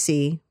 oh, I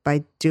see,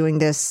 by doing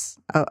this.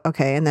 Oh,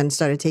 okay. And then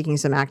started taking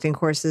some acting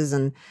courses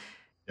and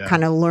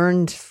kind of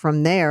learned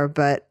from there.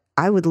 But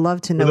I would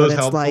love to know what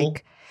it's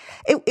like.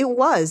 It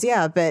was,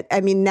 yeah. But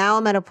I mean, now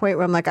I'm at a point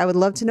where I'm like, I would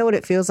love to know what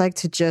it feels like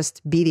to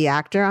just be the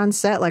actor on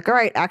set. Like, all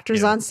right,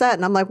 actor's on set.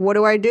 And I'm like, what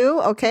do I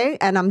do? Okay.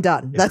 And I'm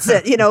done. That's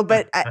it.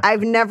 But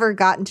I've never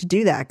gotten to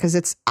do that because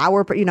it's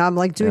I'm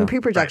like doing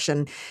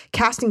pre-production,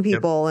 casting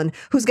people and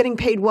who's getting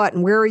paid what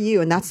and where are you?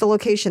 And that's the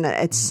location.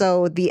 It's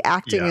so the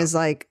acting is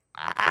like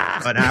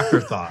an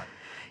afterthought.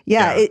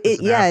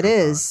 It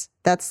is.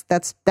 That's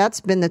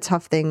been the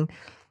tough thing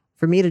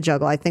for me to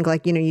juggle. I think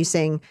like, you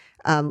saying,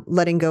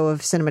 letting go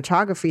of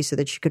cinematography so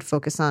that you could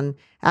focus on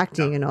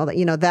acting and all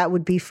that, that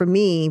would be for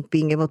me,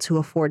 being able to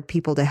afford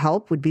people to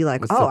help would be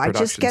like, I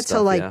just get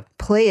to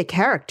play a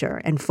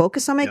character and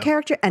focus on my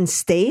character and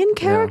stay in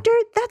character.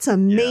 That's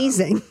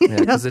amazing.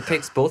 Because it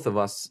takes both of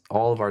us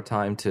all of our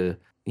time to,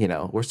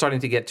 we're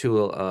starting to get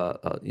to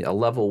a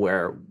level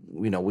where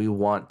we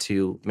want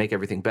to make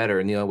everything better,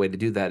 and the only way to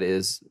do that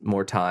is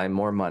more time,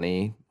 more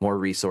money, more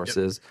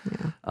resources.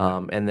 Yep.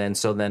 Yeah. And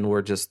then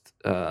we're just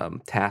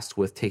tasked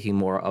with taking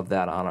more of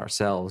that on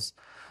ourselves.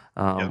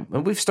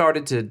 And we've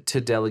started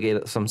to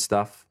delegate some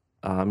stuff.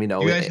 You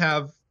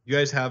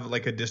guys have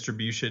like a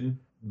distribution?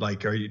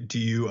 Like,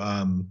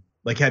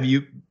 have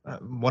you,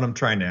 what I'm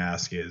trying to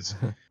ask is,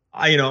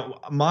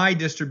 my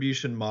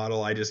distribution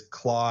model, I just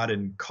clawed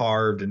and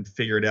carved and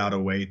figured out a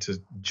way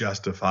to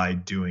justify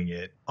doing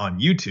it on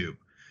YouTube.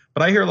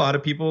 But I hear a lot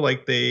of people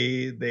like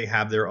they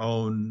have their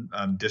own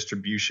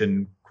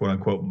distribution, quote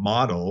unquote,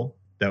 model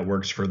that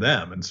works for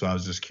them. And so I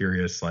was just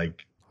curious,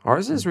 like,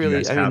 ours is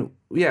really,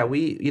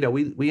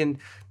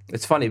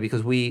 it's funny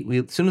because we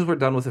as soon as we're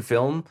done with a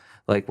film,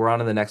 like we're on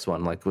to the next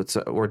one, like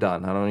we're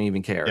done. I don't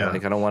even care.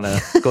 Like I don't want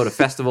to go to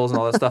festivals and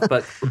all that stuff.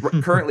 But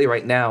currently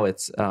right now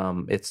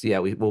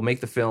we'll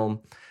make the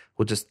film.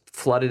 We'll just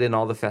flood it in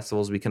all the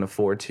festivals we can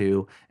afford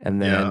to,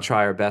 and then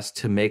try our best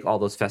to make all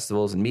those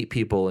festivals and meet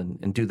people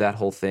and do that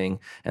whole thing.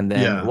 And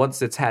then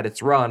once it's had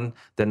its run,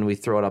 then we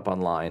throw it up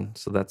online.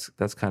 So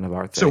that's kind of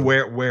our thing. So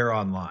where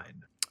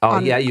online? Oh,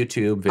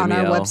 YouTube, Vimeo, on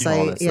our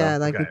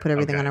website. We put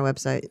everything on our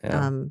website.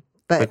 Yeah.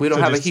 But like we don't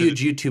have a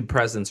huge YouTube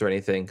presence or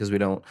anything because we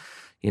don't,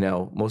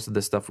 most of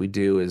the stuff we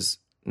do is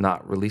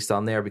not released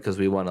on there because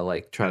we want to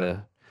like try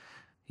to,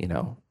 I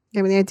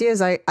mean, the idea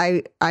is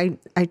I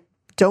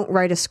don't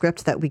write a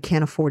script that we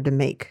can't afford to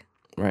make.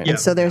 Right. And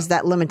so there's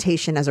that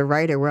limitation as a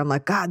writer where I'm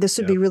like, God, this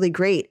would be really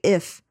great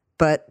if,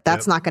 but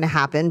that's not going to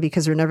happen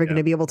because we're never going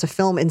to be able to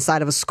film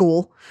inside of a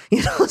school,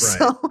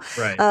 so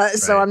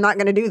I'm not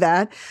going to do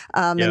that.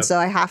 And so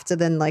I have to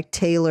then like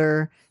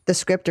tailor the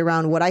script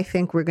around what I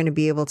think we're going to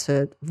be able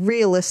to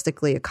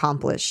realistically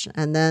accomplish.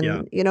 And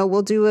then,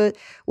 we'll do a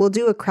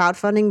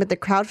crowdfunding, but the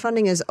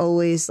crowdfunding is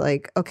always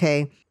like,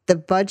 okay, the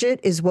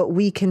budget is what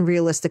we can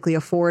realistically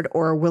afford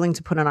or are willing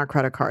to put on our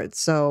credit cards.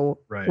 So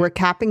we're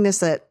capping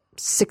this at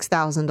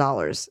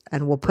 $6,000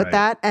 and we'll put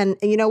that. And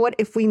you know what?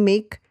 If we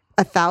make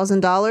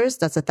 $1,000,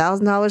 that's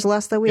 $1,000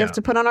 less that we have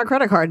to put on our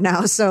credit card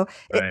now. So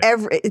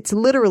it's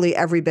literally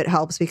every bit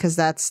helps because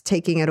that's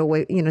taking it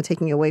away,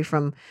 taking away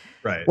from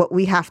what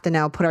we have to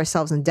now put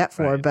ourselves in debt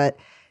for. But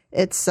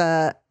it's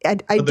but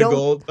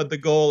the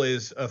goal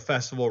is a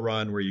festival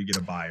run where you get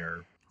a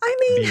buyer. I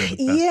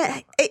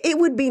mean, it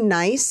would be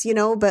nice,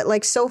 but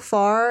like so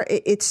far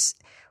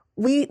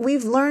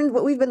we've learned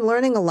what we've been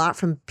learning a lot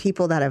from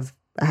people that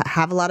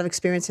have a lot of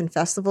experience in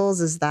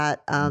festivals is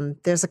that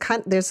there's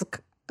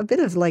a bit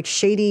of like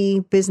shady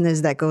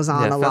business that goes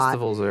on a lot.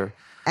 Festivals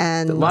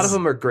and a lot of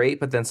them are great,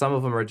 but then some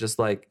of them are just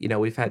like,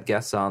 we've had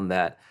guests on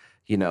that,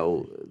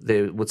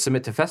 they would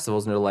submit to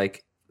festivals and they're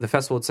like, the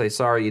festival would say,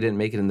 sorry, you didn't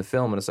make it in the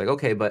film. And it's like,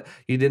 okay, but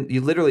you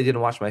literally didn't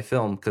watch my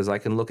film because I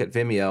can look at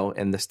Vimeo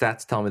and the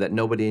stats tell me that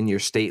nobody in your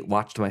state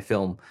watched my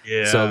film.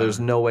 Yeah. So there's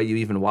no way you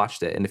even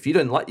watched it. And if you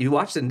you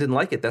watched it and didn't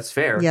like it, that's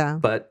fair. Yeah.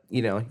 But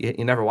you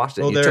never watched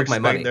it. Well, you took my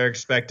money. They're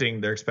expecting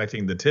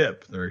the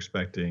tip. They're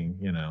expecting,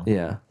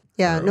 Yeah.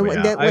 Yeah,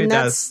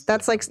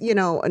 that's like,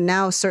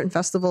 now certain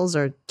festivals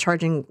are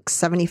charging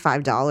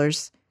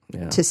 $75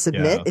 to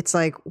submit. Yeah. It's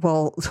like,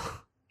 well,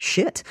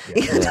 shit.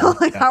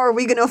 How are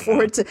we going to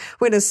afford to?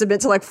 We're going to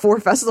submit to like 4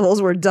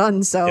 festivals. We're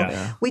done. So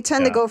we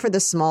tend to go for the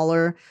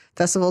smaller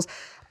festivals,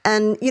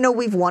 and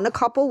we've won a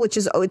couple, which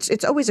is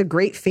it's always a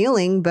great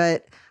feeling.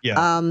 But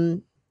I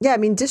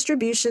mean,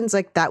 distributions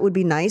like that would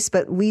be nice,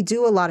 but we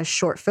do a lot of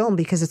short film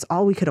because it's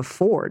all we could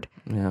afford.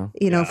 Yeah.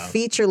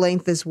 Feature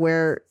length is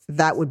where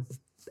that would,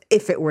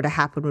 if it were to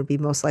happen, would be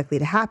most likely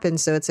to happen.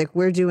 So it's like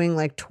we're doing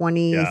like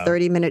 20,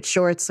 30-minute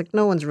shorts. Like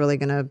no one's really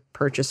going to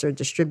purchase or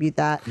distribute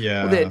that.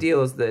 Yeah. Well, the idea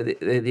is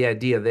the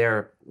idea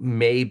there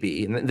may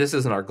be, and this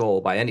isn't our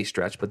goal by any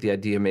stretch, but the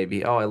idea may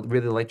be, I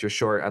really liked your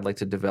short. I'd like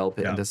to develop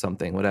it into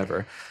something,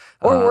 whatever.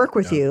 Or work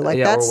with you. Like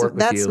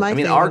that's my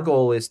thing. Our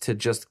goal is to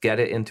just get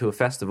it into a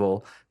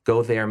festival,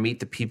 go there, meet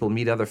the people,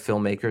 meet other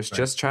filmmakers,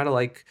 just try to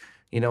like,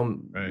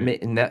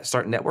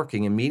 start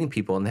networking and meeting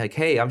people and like,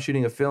 hey, I'm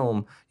shooting a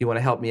film. You want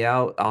to help me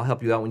out? I'll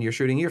help you out when you're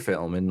shooting your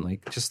film, and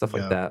like just stuff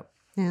like that.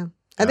 Yeah.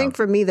 I think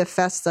for me, the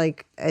fest,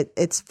 like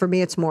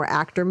it's more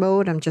actor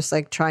mode. I'm just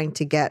like trying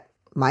to get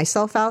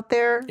myself out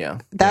there. Yeah.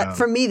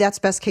 For me, that's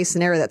best case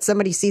scenario, that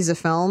somebody sees a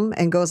film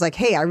and goes like,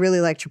 hey, I really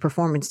liked your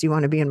performance. Do you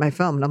want to be in my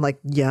film? And I'm like,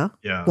 yeah.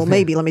 Well,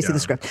 maybe let me see the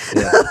script.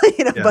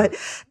 But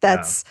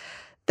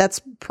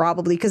that's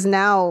probably because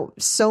now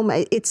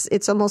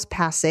it's almost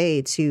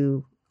passé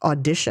to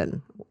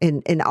audition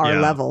in our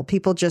level.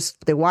 People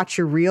they watch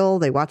your reel,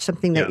 they watch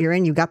something that you're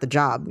in, you got the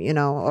job,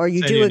 or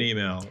you do an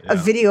email, a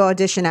video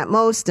audition at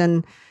most,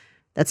 and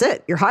that's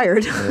it, you're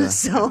hired.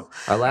 So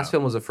our last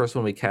film was the first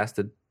one we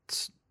casted.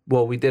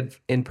 Well, we did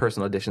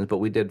in-person auditions, but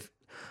we did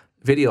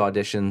video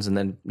auditions, and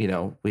then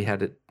we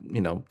had it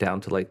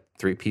down to like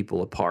 3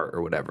 people apart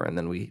or whatever, and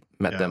then we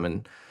met them,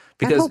 and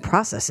because that whole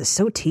process is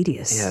so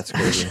tedious. Yeah, it's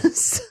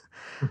crazy.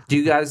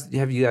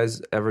 Have you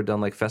guys ever done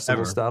like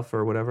festival stuff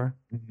or whatever?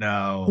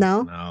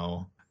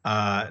 No.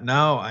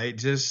 I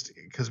just,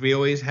 because we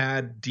always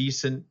had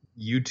decent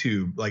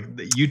YouTube. Like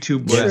the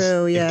YouTube was,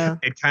 true, yeah.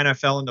 It kind of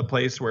fell into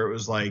place where it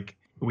was like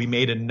we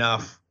made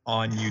enough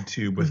on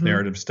YouTube with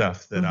narrative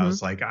stuff that I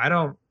was like, I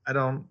don't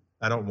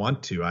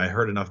want to. I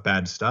heard enough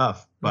bad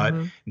stuff. But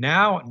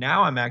now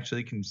I'm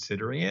actually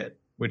considering it,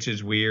 which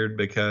is weird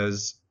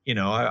because, you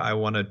know, I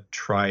want to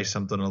try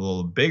something a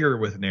little bigger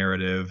with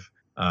narrative.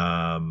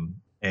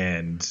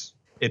 And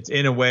it's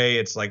in a way,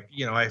 it's like,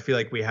 you know, I feel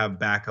like we have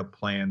backup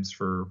plans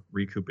for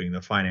recouping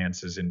the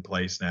finances in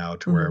place now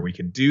to where we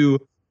can do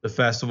the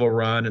festival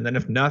run. And then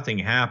if nothing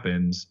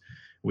happens,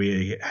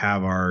 we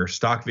have our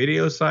stock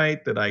video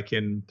site that I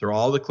can throw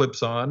all the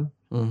clips on.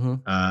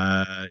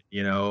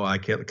 You know, I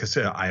can't, because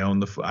I own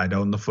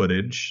the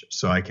footage,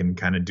 so I can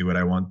kind of do what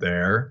I want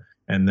there.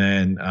 And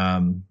then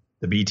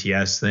the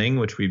BTS thing,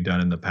 which we've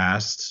done in the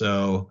past.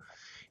 So,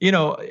 you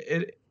know,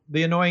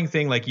 the annoying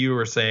thing, like you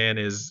were saying,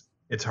 is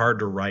it's hard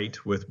to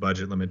write with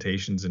budget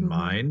limitations in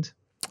mind.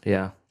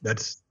 Yeah,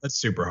 that's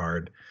super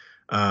hard.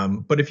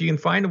 But if you can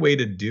find a way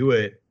to do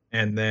it,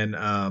 and then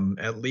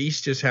at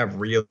least just have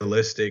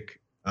realistic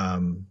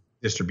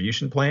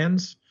distribution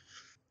plans,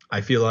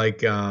 I feel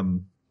like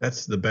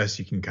that's the best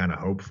you can kind of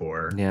hope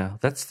for. Yeah,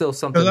 that's still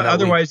something.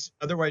 Otherwise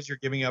you're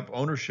giving up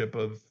ownership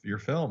of your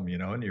film, you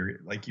know, and you're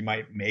like, you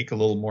might make a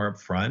little more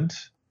upfront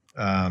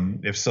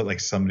if so, like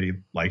somebody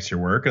likes your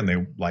work and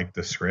they like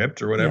the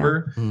script or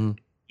whatever.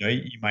 You know,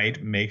 you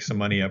might make some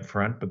money up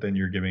front, but then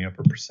you're giving up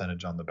a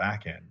percentage on the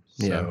back end.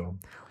 So,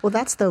 well,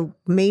 that's the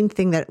main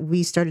thing that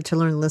we started to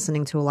learn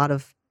listening to a lot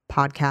of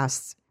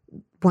podcasts,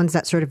 ones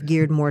that sort of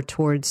geared more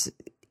towards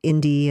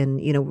indie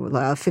and, you know,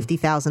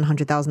 $50,000,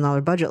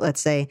 $100,000 budget,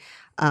 let's say,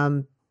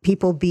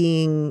 people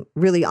being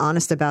really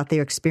honest about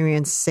their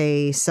experience,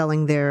 say,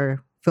 selling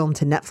their film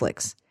to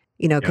Netflix.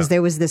 You know, because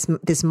there was this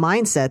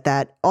mindset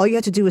that all you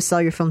had to do was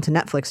sell your film to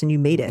Netflix and you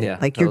made it.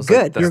 Like, you're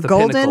good. You're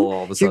golden.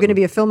 You're going to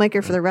be a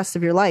filmmaker for the rest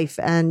of your life.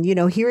 And, you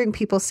know, hearing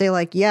people say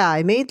like, yeah,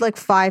 I made like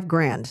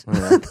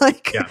 $5,000.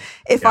 Like,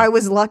 if I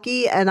was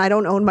lucky and I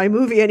don't own my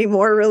movie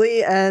anymore,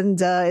 really,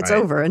 and it's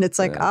over. And it's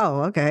like,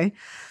 oh, okay.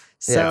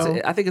 So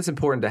I think it's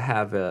important to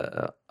have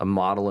a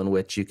model in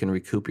which you can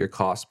recoup your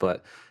costs.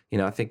 But, you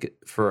know, I think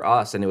for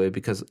us anyway,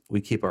 because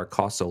we keep our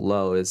costs so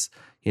low, is,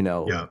 you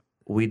know,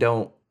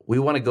 we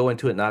want to go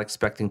into it not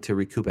expecting to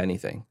recoup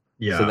anything.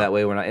 Yeah. So that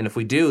way we're not, and if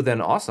we do, then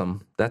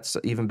awesome. That's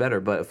even better.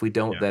 But if we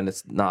don't, then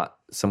it's not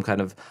some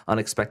kind of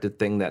unexpected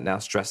thing that now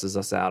stresses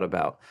us out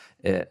about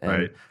it.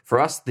 And for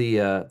us, the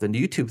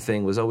YouTube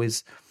thing was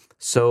always,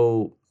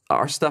 so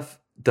our stuff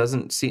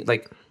doesn't seem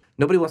like,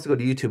 nobody wants to go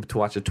to YouTube to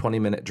watch a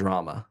 20-minute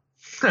drama.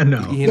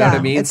 No. You know what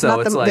I mean? It's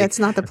that's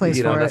not the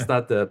place for that's it.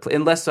 not the,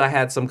 unless I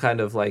had some kind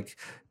of like,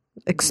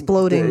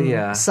 exploding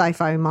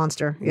sci-fi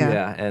monster.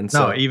 Yeah. And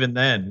so no, even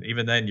then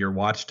your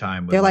watch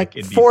time was they're like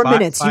 4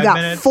 minutes. You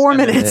got 4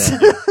 minutes.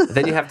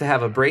 Then you have to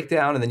have a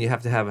breakdown, and then you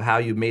have to have how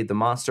you made the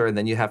monster, and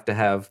then you have to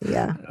have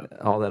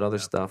all that other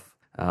stuff.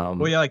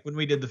 Well, yeah, like when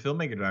we did the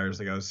Filmmaker Diaries,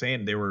 like I was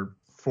saying, they were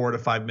 4 to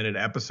 5 minute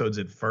episodes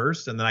at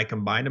first, and then I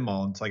combined them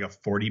all into like a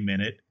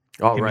 40-minute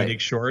comedic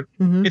short.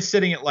 It's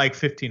sitting at like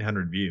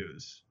 1,500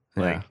 views.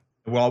 Like,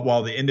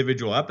 while the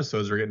individual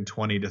episodes are getting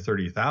 20 to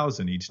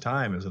 30,000 each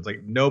time, it's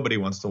like nobody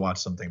wants to watch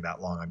something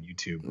that long on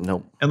YouTube.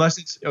 Nope. Unless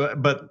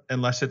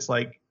it's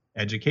like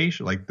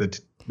education, like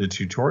the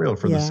tutorial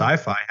for the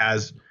sci-fi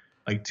has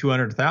like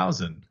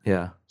 200,000.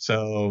 Yeah.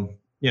 So,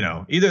 you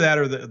know, either that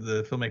or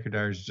the Filmmaker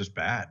Diaries is just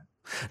bad.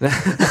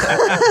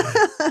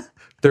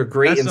 They're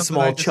great in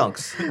small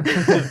chunks.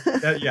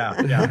 Yeah.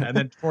 And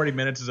then 40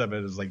 minutes of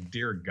it is like,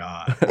 dear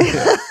God.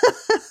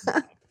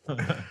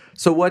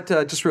 So what?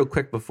 Just real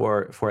quick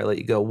before I let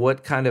you go,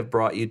 what kind of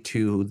brought you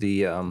to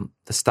the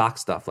stock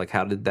stuff? Like,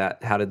 how did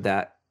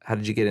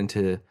you get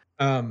into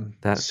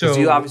that? So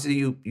you obviously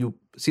you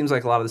seems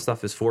like a lot of the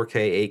stuff is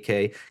 4K,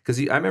 8K. Because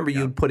I remember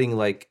you putting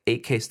like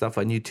 8K stuff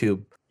on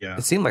YouTube. Yeah,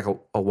 it seemed like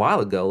a while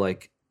ago,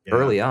 like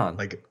early on.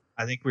 Like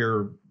I think we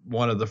were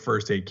one of the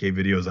first 8K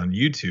videos on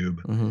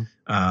YouTube.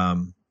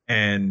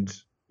 And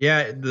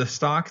yeah, the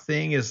stock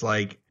thing is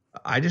like,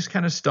 I just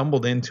kind of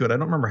stumbled into it. I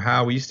don't remember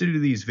how. We used to do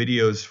these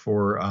videos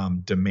for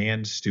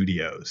Demand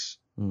Studios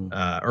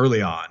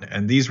early on.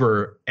 And these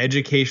were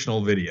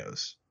educational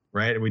videos,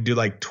 right? And we'd do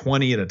like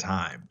 20 at a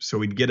time. So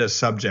we'd get a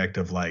subject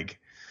of like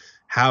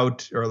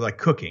or like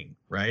cooking,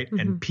 right?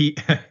 And Pete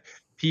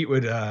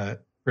would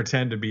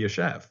pretend to be a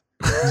chef.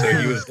 So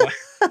he was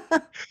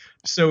like,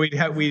 so we'd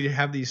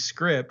have these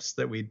scripts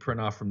that we'd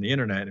print off from the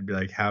internet and be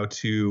like, how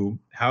to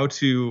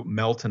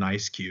melt an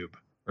ice cube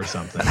or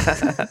something.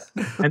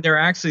 And there are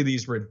actually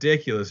these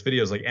ridiculous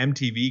videos. Like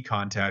MTV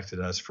contacted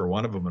us for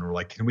one of them and were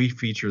like, can we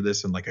feature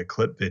this in like a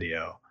clip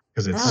video?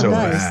 Because it's so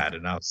bad.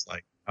 And I was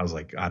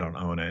like, I don't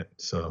own it.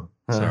 So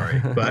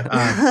sorry. But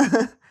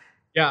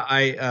yeah,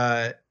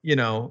 I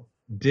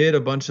did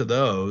a bunch of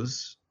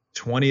those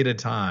 20 at a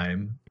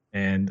time.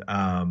 And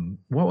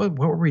what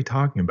were we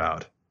talking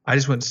about? I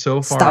just went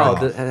so far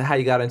off. How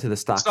you got into the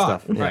stock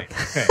stuff. Right.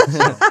 Okay.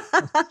 So,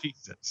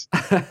 Jesus.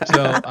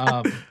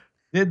 So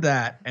Did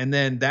that. And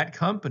then that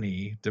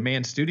company,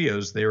 Demand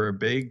Studios, they were a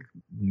big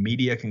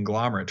media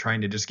conglomerate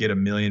trying to just get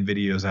 1 million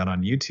videos out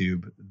on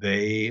YouTube.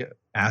 They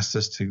asked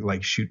us to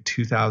like shoot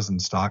 2,000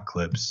 stock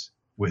clips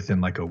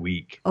within like a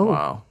week. Oh,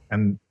 wow.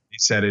 And they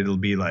said it'll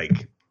be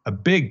like a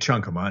big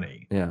chunk of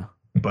money. Yeah.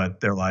 But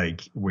they're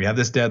like, we have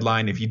this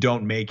deadline. If you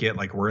don't make it,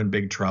 like, we're in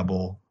big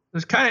trouble.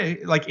 There's kind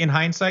of like, in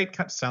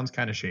hindsight, sounds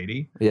kind of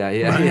shady.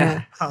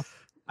 Yeah.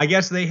 I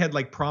guess they had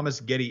like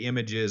promised Getty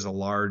Images a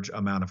large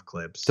amount of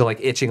clips. They're like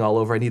itching all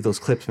over. I need those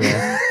clips,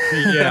 man.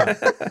 Yeah.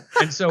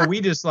 And so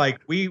we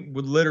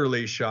would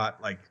literally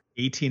shot like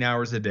 18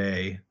 hours a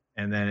day.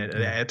 And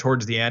then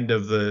towards the end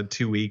of the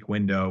 2-week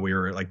window, we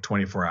were at like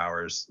 24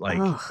 hours. Like,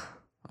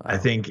 I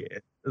think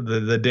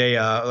the day,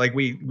 like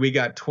we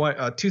got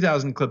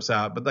 2,000 clips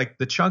out, but like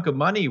the chunk of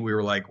money, we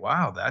were like,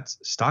 wow, that's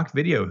stock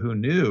video. Who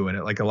knew? And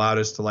it like allowed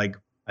us to like,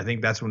 I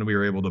think that's when we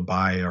were able to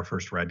buy our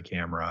first Red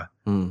camera.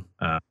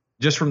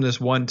 Just from this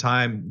one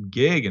time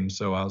gig. And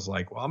so I was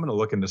like, well, I'm going to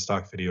look into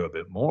stock video a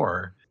bit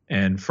more.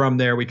 And from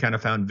there, we kind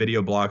of found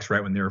video blocks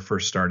right when they were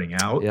first starting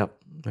out. Yep.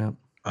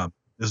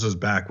 This was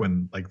back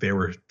when like they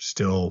were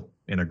still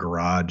in a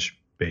garage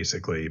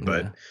basically,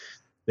 but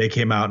they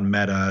came out and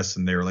met us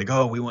and they were like,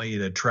 oh, we want you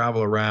to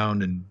travel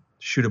around and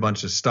shoot a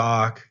bunch of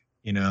stock,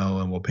 you know,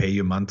 and we'll pay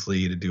you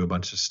monthly to do a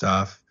bunch of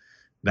stuff.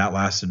 That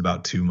lasted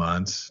about 2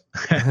 months,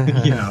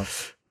 you know,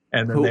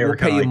 and then they were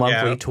pay you like,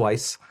 monthly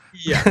twice.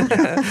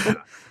 Yeah.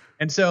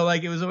 And so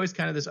like, it was always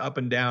kind of this up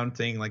and down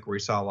thing, like where we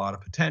saw a lot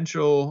of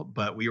potential,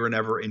 but we were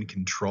never in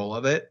control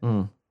of it,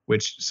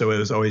 so it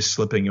was always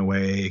slipping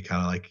away,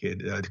 kind of like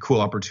a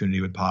cool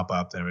opportunity would pop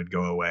up, then it would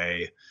go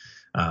away.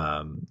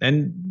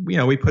 And, you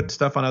know, we put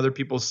stuff on other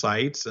people's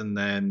sites and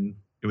then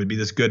it would be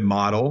this good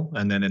model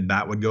and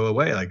that would go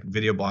away. Like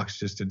Video Blocks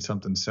just did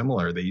something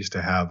similar. They used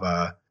to have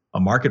a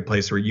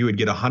marketplace where you would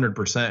get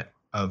 100%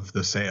 of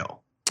the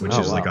sale, which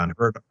is like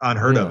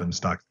unheard of in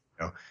stock.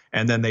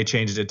 And then they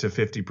changed it to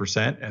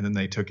 50% and then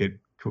they took it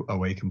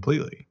away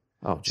completely.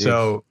 Oh, geez.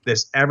 So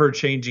this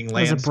ever-changing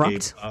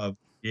landscape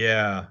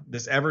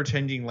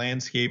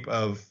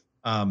of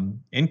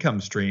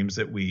income streams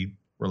that we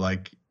were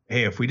like,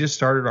 hey, if we just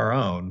started our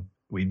own,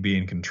 we'd be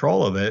in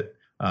control of it.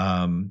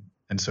 And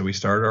so we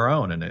started our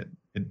own and it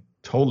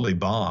totally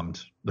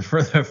bombed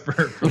for the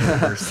first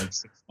like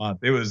 6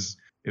 months. It was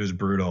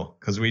brutal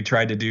because we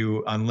tried to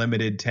do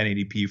unlimited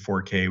 1080p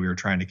 4K. We were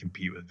trying to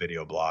compete with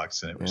Video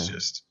Blocks and it was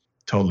just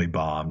totally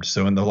bombed.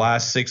 So in the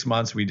last 6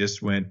 months, we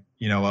just went,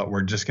 you know what,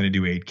 we're just going to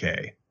do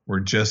 8K. We're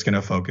just going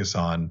to focus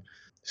on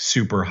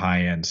super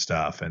high end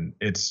stuff. And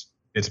it's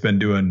been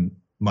doing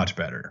much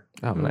better.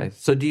 Oh, nice.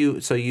 So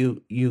you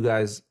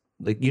guys,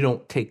 like, you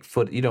don't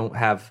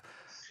have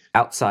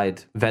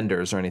outside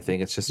vendors or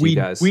anything. It's just you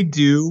guys. We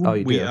do. Oh,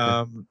 you do.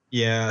 Okay.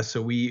 Yeah.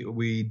 So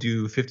we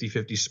do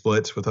 50-50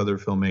 splits with other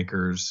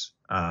filmmakers.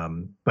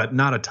 But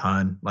not a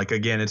ton. Like,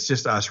 again, it's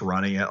just us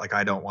running it. Like,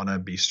 I don't want to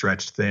be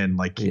stretched thin,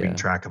 like keeping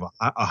track of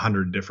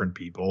 100 different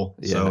people.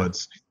 Yeah. So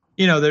it's,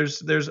 you know,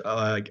 there's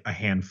like a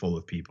handful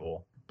of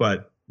people,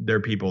 but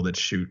they're people that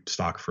shoot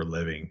stock for a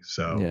living.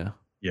 So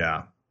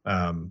yeah.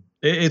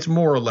 It's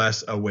more or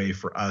less a way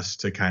for us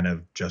to kind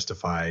of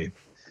justify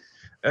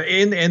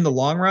in the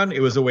long run.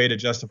 It was a way to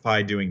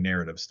justify doing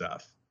narrative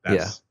stuff.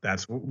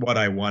 That's what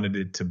I wanted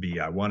it to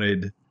be. I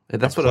wanted.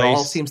 That's what it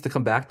all seems to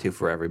come back to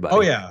for everybody.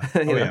 Oh yeah.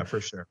 Yeah,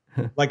 for sure.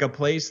 Like a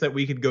place that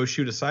we could go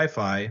shoot a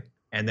sci-fi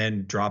and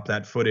then drop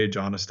that footage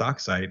on a stock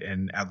site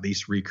and at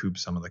least recoup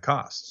some of the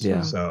costs.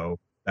 Yeah. So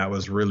that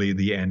was really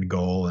the end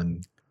goal.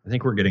 And I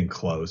think we're getting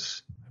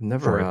close.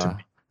 Never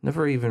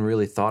even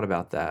really thought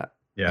about that.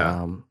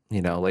 Yeah.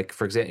 You know, like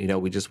for example, you know,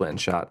 we just went and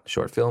shot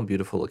short film,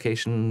 beautiful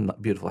location,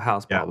 beautiful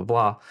house, blah, blah,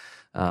 blah.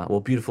 Well,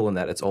 beautiful in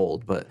that it's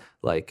old, but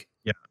like,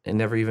 it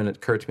never even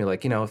occurred to me,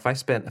 like, you know, if I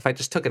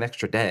just took an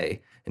extra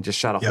day and just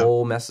shot a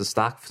whole mess of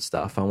stock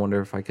stuff, I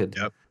wonder if I could.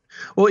 Yep.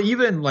 Well,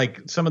 even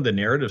like some of the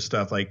narrative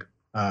stuff, like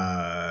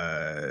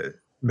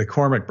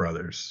McCormick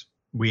Brothers,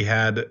 we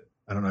had,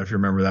 I don't know if you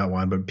remember that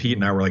one, but Pete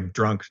and I were like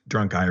drunk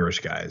Irish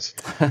guys.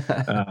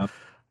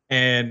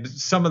 And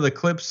some of the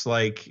clips,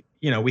 like,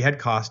 you know, we had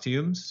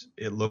costumes,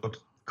 it looked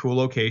cool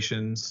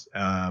locations.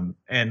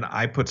 And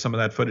I put some of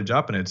that footage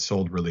up and it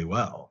sold really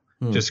well.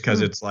 Just because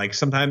it's like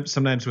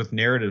sometimes with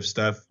narrative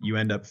stuff, you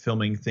end up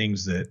filming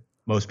things that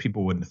most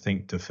people wouldn't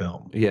think to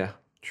film. Yeah,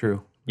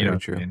 true. Very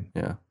true. I mean?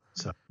 Yeah.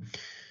 So,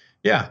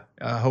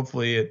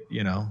 hopefully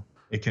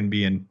it can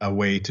be a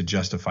way to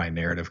justify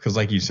narrative because,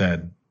 like you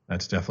said,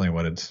 that's definitely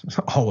what it's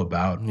all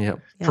about. Yep.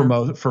 For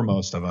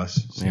most of us,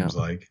 seems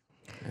like.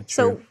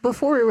 So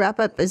before we wrap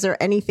up, is there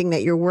anything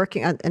you're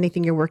working on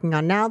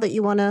now that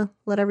you want to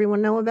let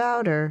everyone know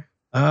about, or?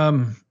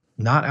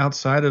 Not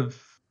outside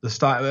of the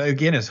stock.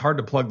 Again, it's hard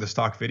to plug the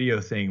stock video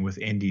thing with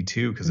ND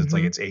too because it's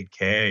like it's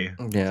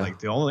 8K. Yeah. Like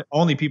the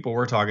only people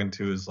we're talking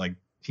to is like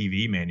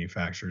TV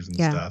manufacturers and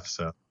stuff.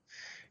 So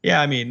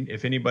I mean,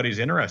 if anybody's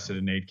interested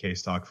in 8K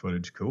stock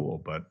footage,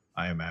 cool. But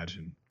I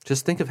imagine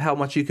just think of how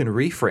much you can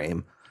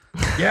reframe.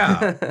 Yeah.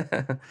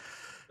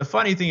 The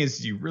funny thing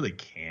is you really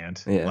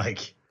can't. Yeah.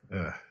 Like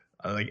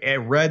Like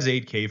Red's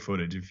 8K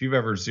footage. If you've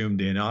ever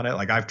zoomed in on it,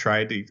 like I've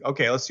tried to.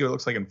 Okay, let's see what it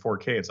looks like in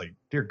 4K. It's like,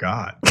 dear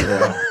God.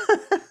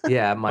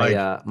 Yeah,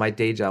 my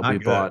day job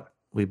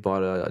we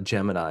bought a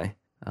Gemini.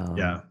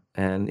 Yeah.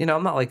 And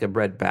I'm not like a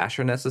Red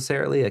basher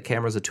necessarily. A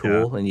camera's a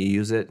tool, and you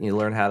use it, and you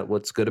learn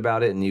what's good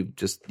about it, and you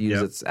just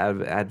use its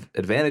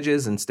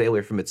advantages and stay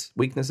away from its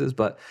weaknesses.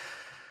 But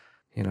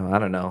I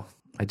don't know.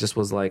 I just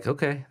was like,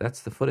 okay,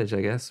 that's the footage,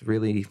 I guess.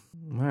 Really,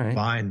 all right,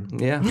 fine.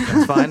 Yeah,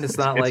 it's fine. It's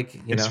not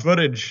it's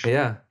footage.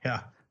 Yeah,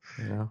 yeah,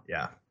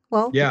 yeah.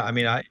 Well, yeah. I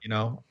mean,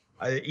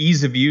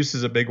 ease of use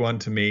is a big one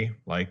to me.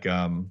 Like,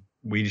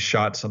 we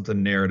shot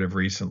something narrative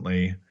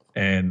recently.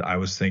 And I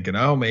was thinking,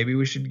 oh, maybe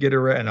we should get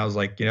and I was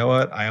like, you know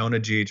what? I own a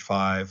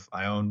GH5.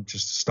 I own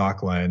just a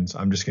stock lens.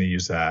 I'm just going to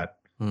use that.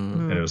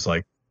 Mm-hmm. And it was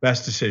like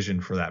best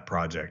decision for that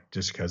project,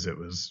 just because it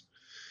was,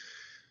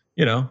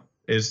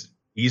 is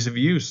ease of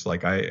use.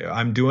 Like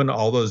I'm doing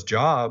all those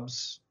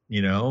jobs,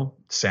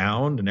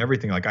 sound and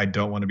everything. Like I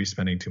don't want to be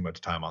spending too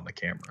much time on the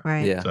camera.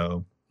 Right. Yeah.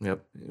 So.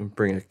 Yep.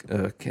 Bring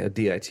a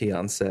DIT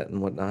on set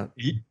and whatnot.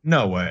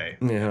 No way.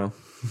 Yeah.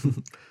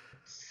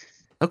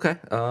 Okay.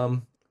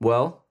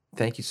 Well.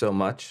 Thank you so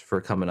much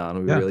for coming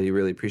on. We really,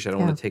 really appreciate it. I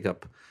don't want to take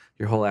up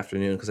your whole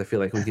afternoon because I feel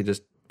like we could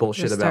just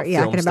bullshit about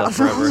film stuff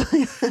forever.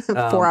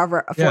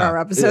 4-hour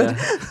episode.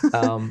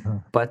 Yeah.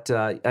 But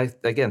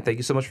again, thank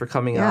you so much for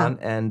coming on,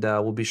 and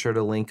we'll be sure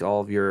to link all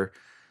of your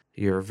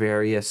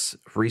various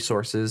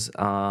resources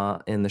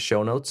in the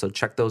show notes. So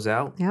check those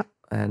out. Yep.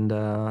 And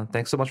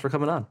thanks so much for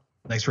coming on.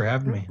 Thanks for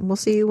having me. We'll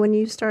see you when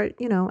you start,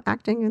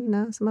 acting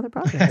in some other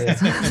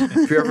projects.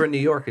 If you're ever in New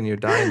York and you're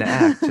dying to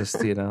act,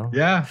 just,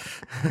 Yeah.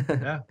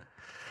 Yeah.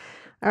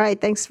 All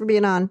right. Thanks for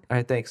being on. All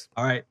right. Thanks.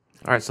 All right.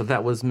 So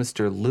that was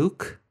Mr.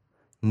 Luke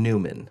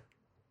Neumann.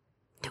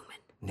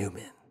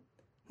 Neumann.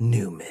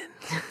 I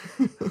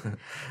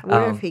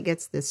wonder if he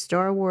gets this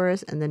Star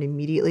Wars and then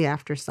immediately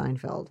after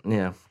Seinfeld.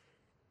 Yeah.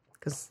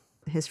 Because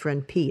his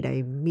friend Pete, I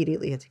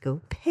immediately had to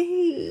go,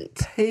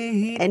 Pete.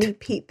 Any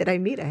Pete that I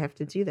meet, I have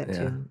to do that to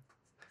him.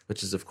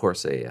 Which is, of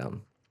course, a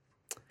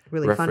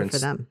really reference, fun for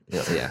them.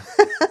 Yeah.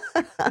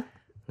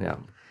 Yeah.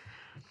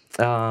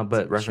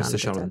 But reference to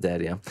Shaun of the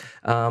Dead, yeah.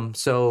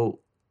 So,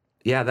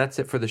 yeah, that's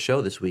it for the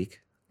show this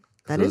week.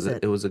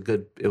 It was a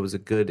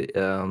good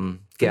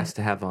guest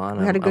to have on.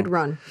 We had a good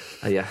run.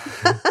 Yeah.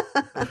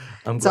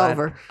 It's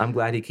over. I'm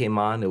glad he came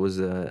on. It was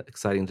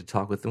exciting to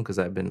talk with him because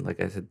I've been,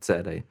 like I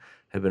said, I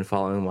have been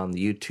following him on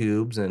the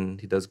YouTubes, and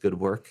he does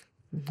good work.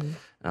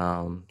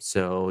 Mm-hmm.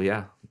 So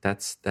yeah,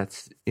 that's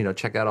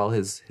check out all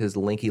his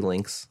linky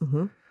links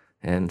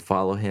and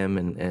follow him,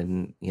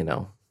 and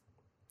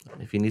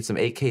if you need some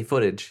 8K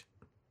footage,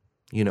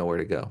 you know where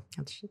to go.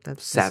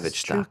 That's Savage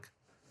stock.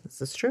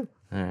 This is true.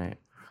 All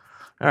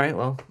right.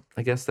 Well,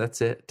 I guess that's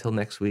it. Till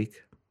next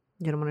week.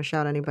 You don't want to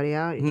shout anybody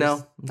out?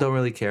 Don't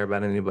really care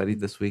about anybody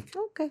this week.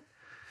 Okay.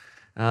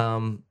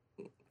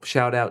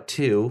 Shout out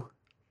to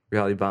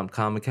Reality Bomb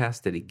Comicast,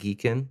 Steady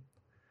Geekin'.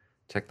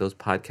 Check those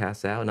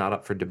podcasts out. Not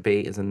Up for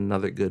Debate is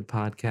another good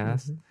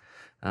podcast.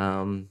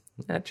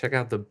 Mm-hmm. Check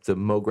out the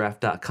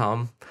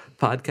mograph.com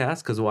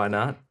podcast, because why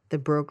not? The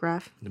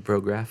Brograph? The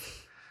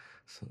Brograph.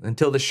 So,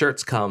 until the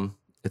shirts come,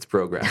 it's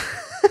Brograph.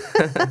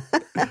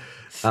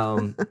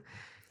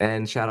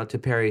 And shout out to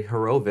Perry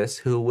Horovis,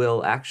 who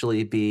will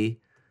actually be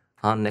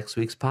on next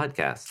week's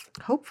podcast.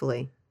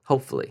 Hopefully.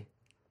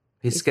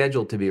 He's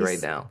scheduled to be right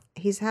now.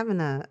 He's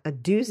having a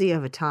doozy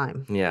of a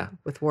time. Yeah.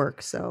 With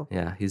work, so.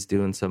 Yeah, he's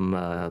doing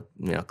some,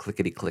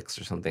 clickety clicks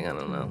or something. I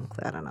don't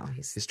know.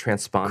 He's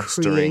transpondering.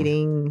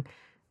 Creating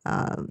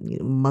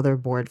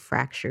motherboard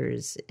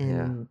fractures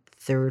in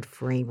third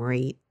frame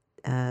rate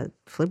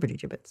Liberty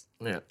gibbets.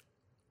 Yeah.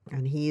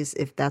 And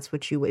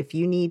if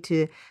you need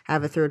to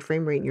have a third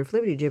frame rate in your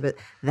Liberty gibbet,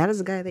 that is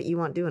the guy that you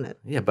want doing it.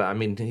 Yeah, but I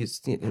mean, he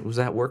was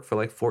at work for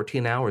like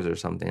 14 hours or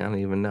something. I don't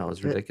even know.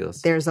 It's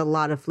ridiculous. There's a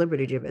lot of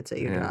Liberty gibbets at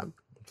your job.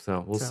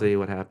 So we'll see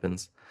what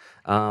happens.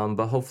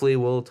 But hopefully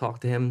we'll talk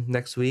to him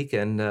next week.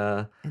 And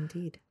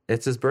indeed,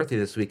 it's his birthday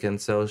this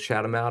weekend, so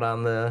shout him out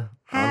on the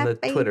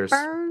Twitters.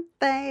 Happy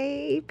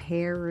birthday,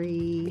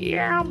 Perry!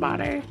 Yeah,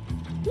 buddy.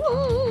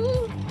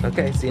 Woo!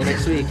 Okay, see you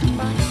next week.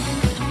 Bye.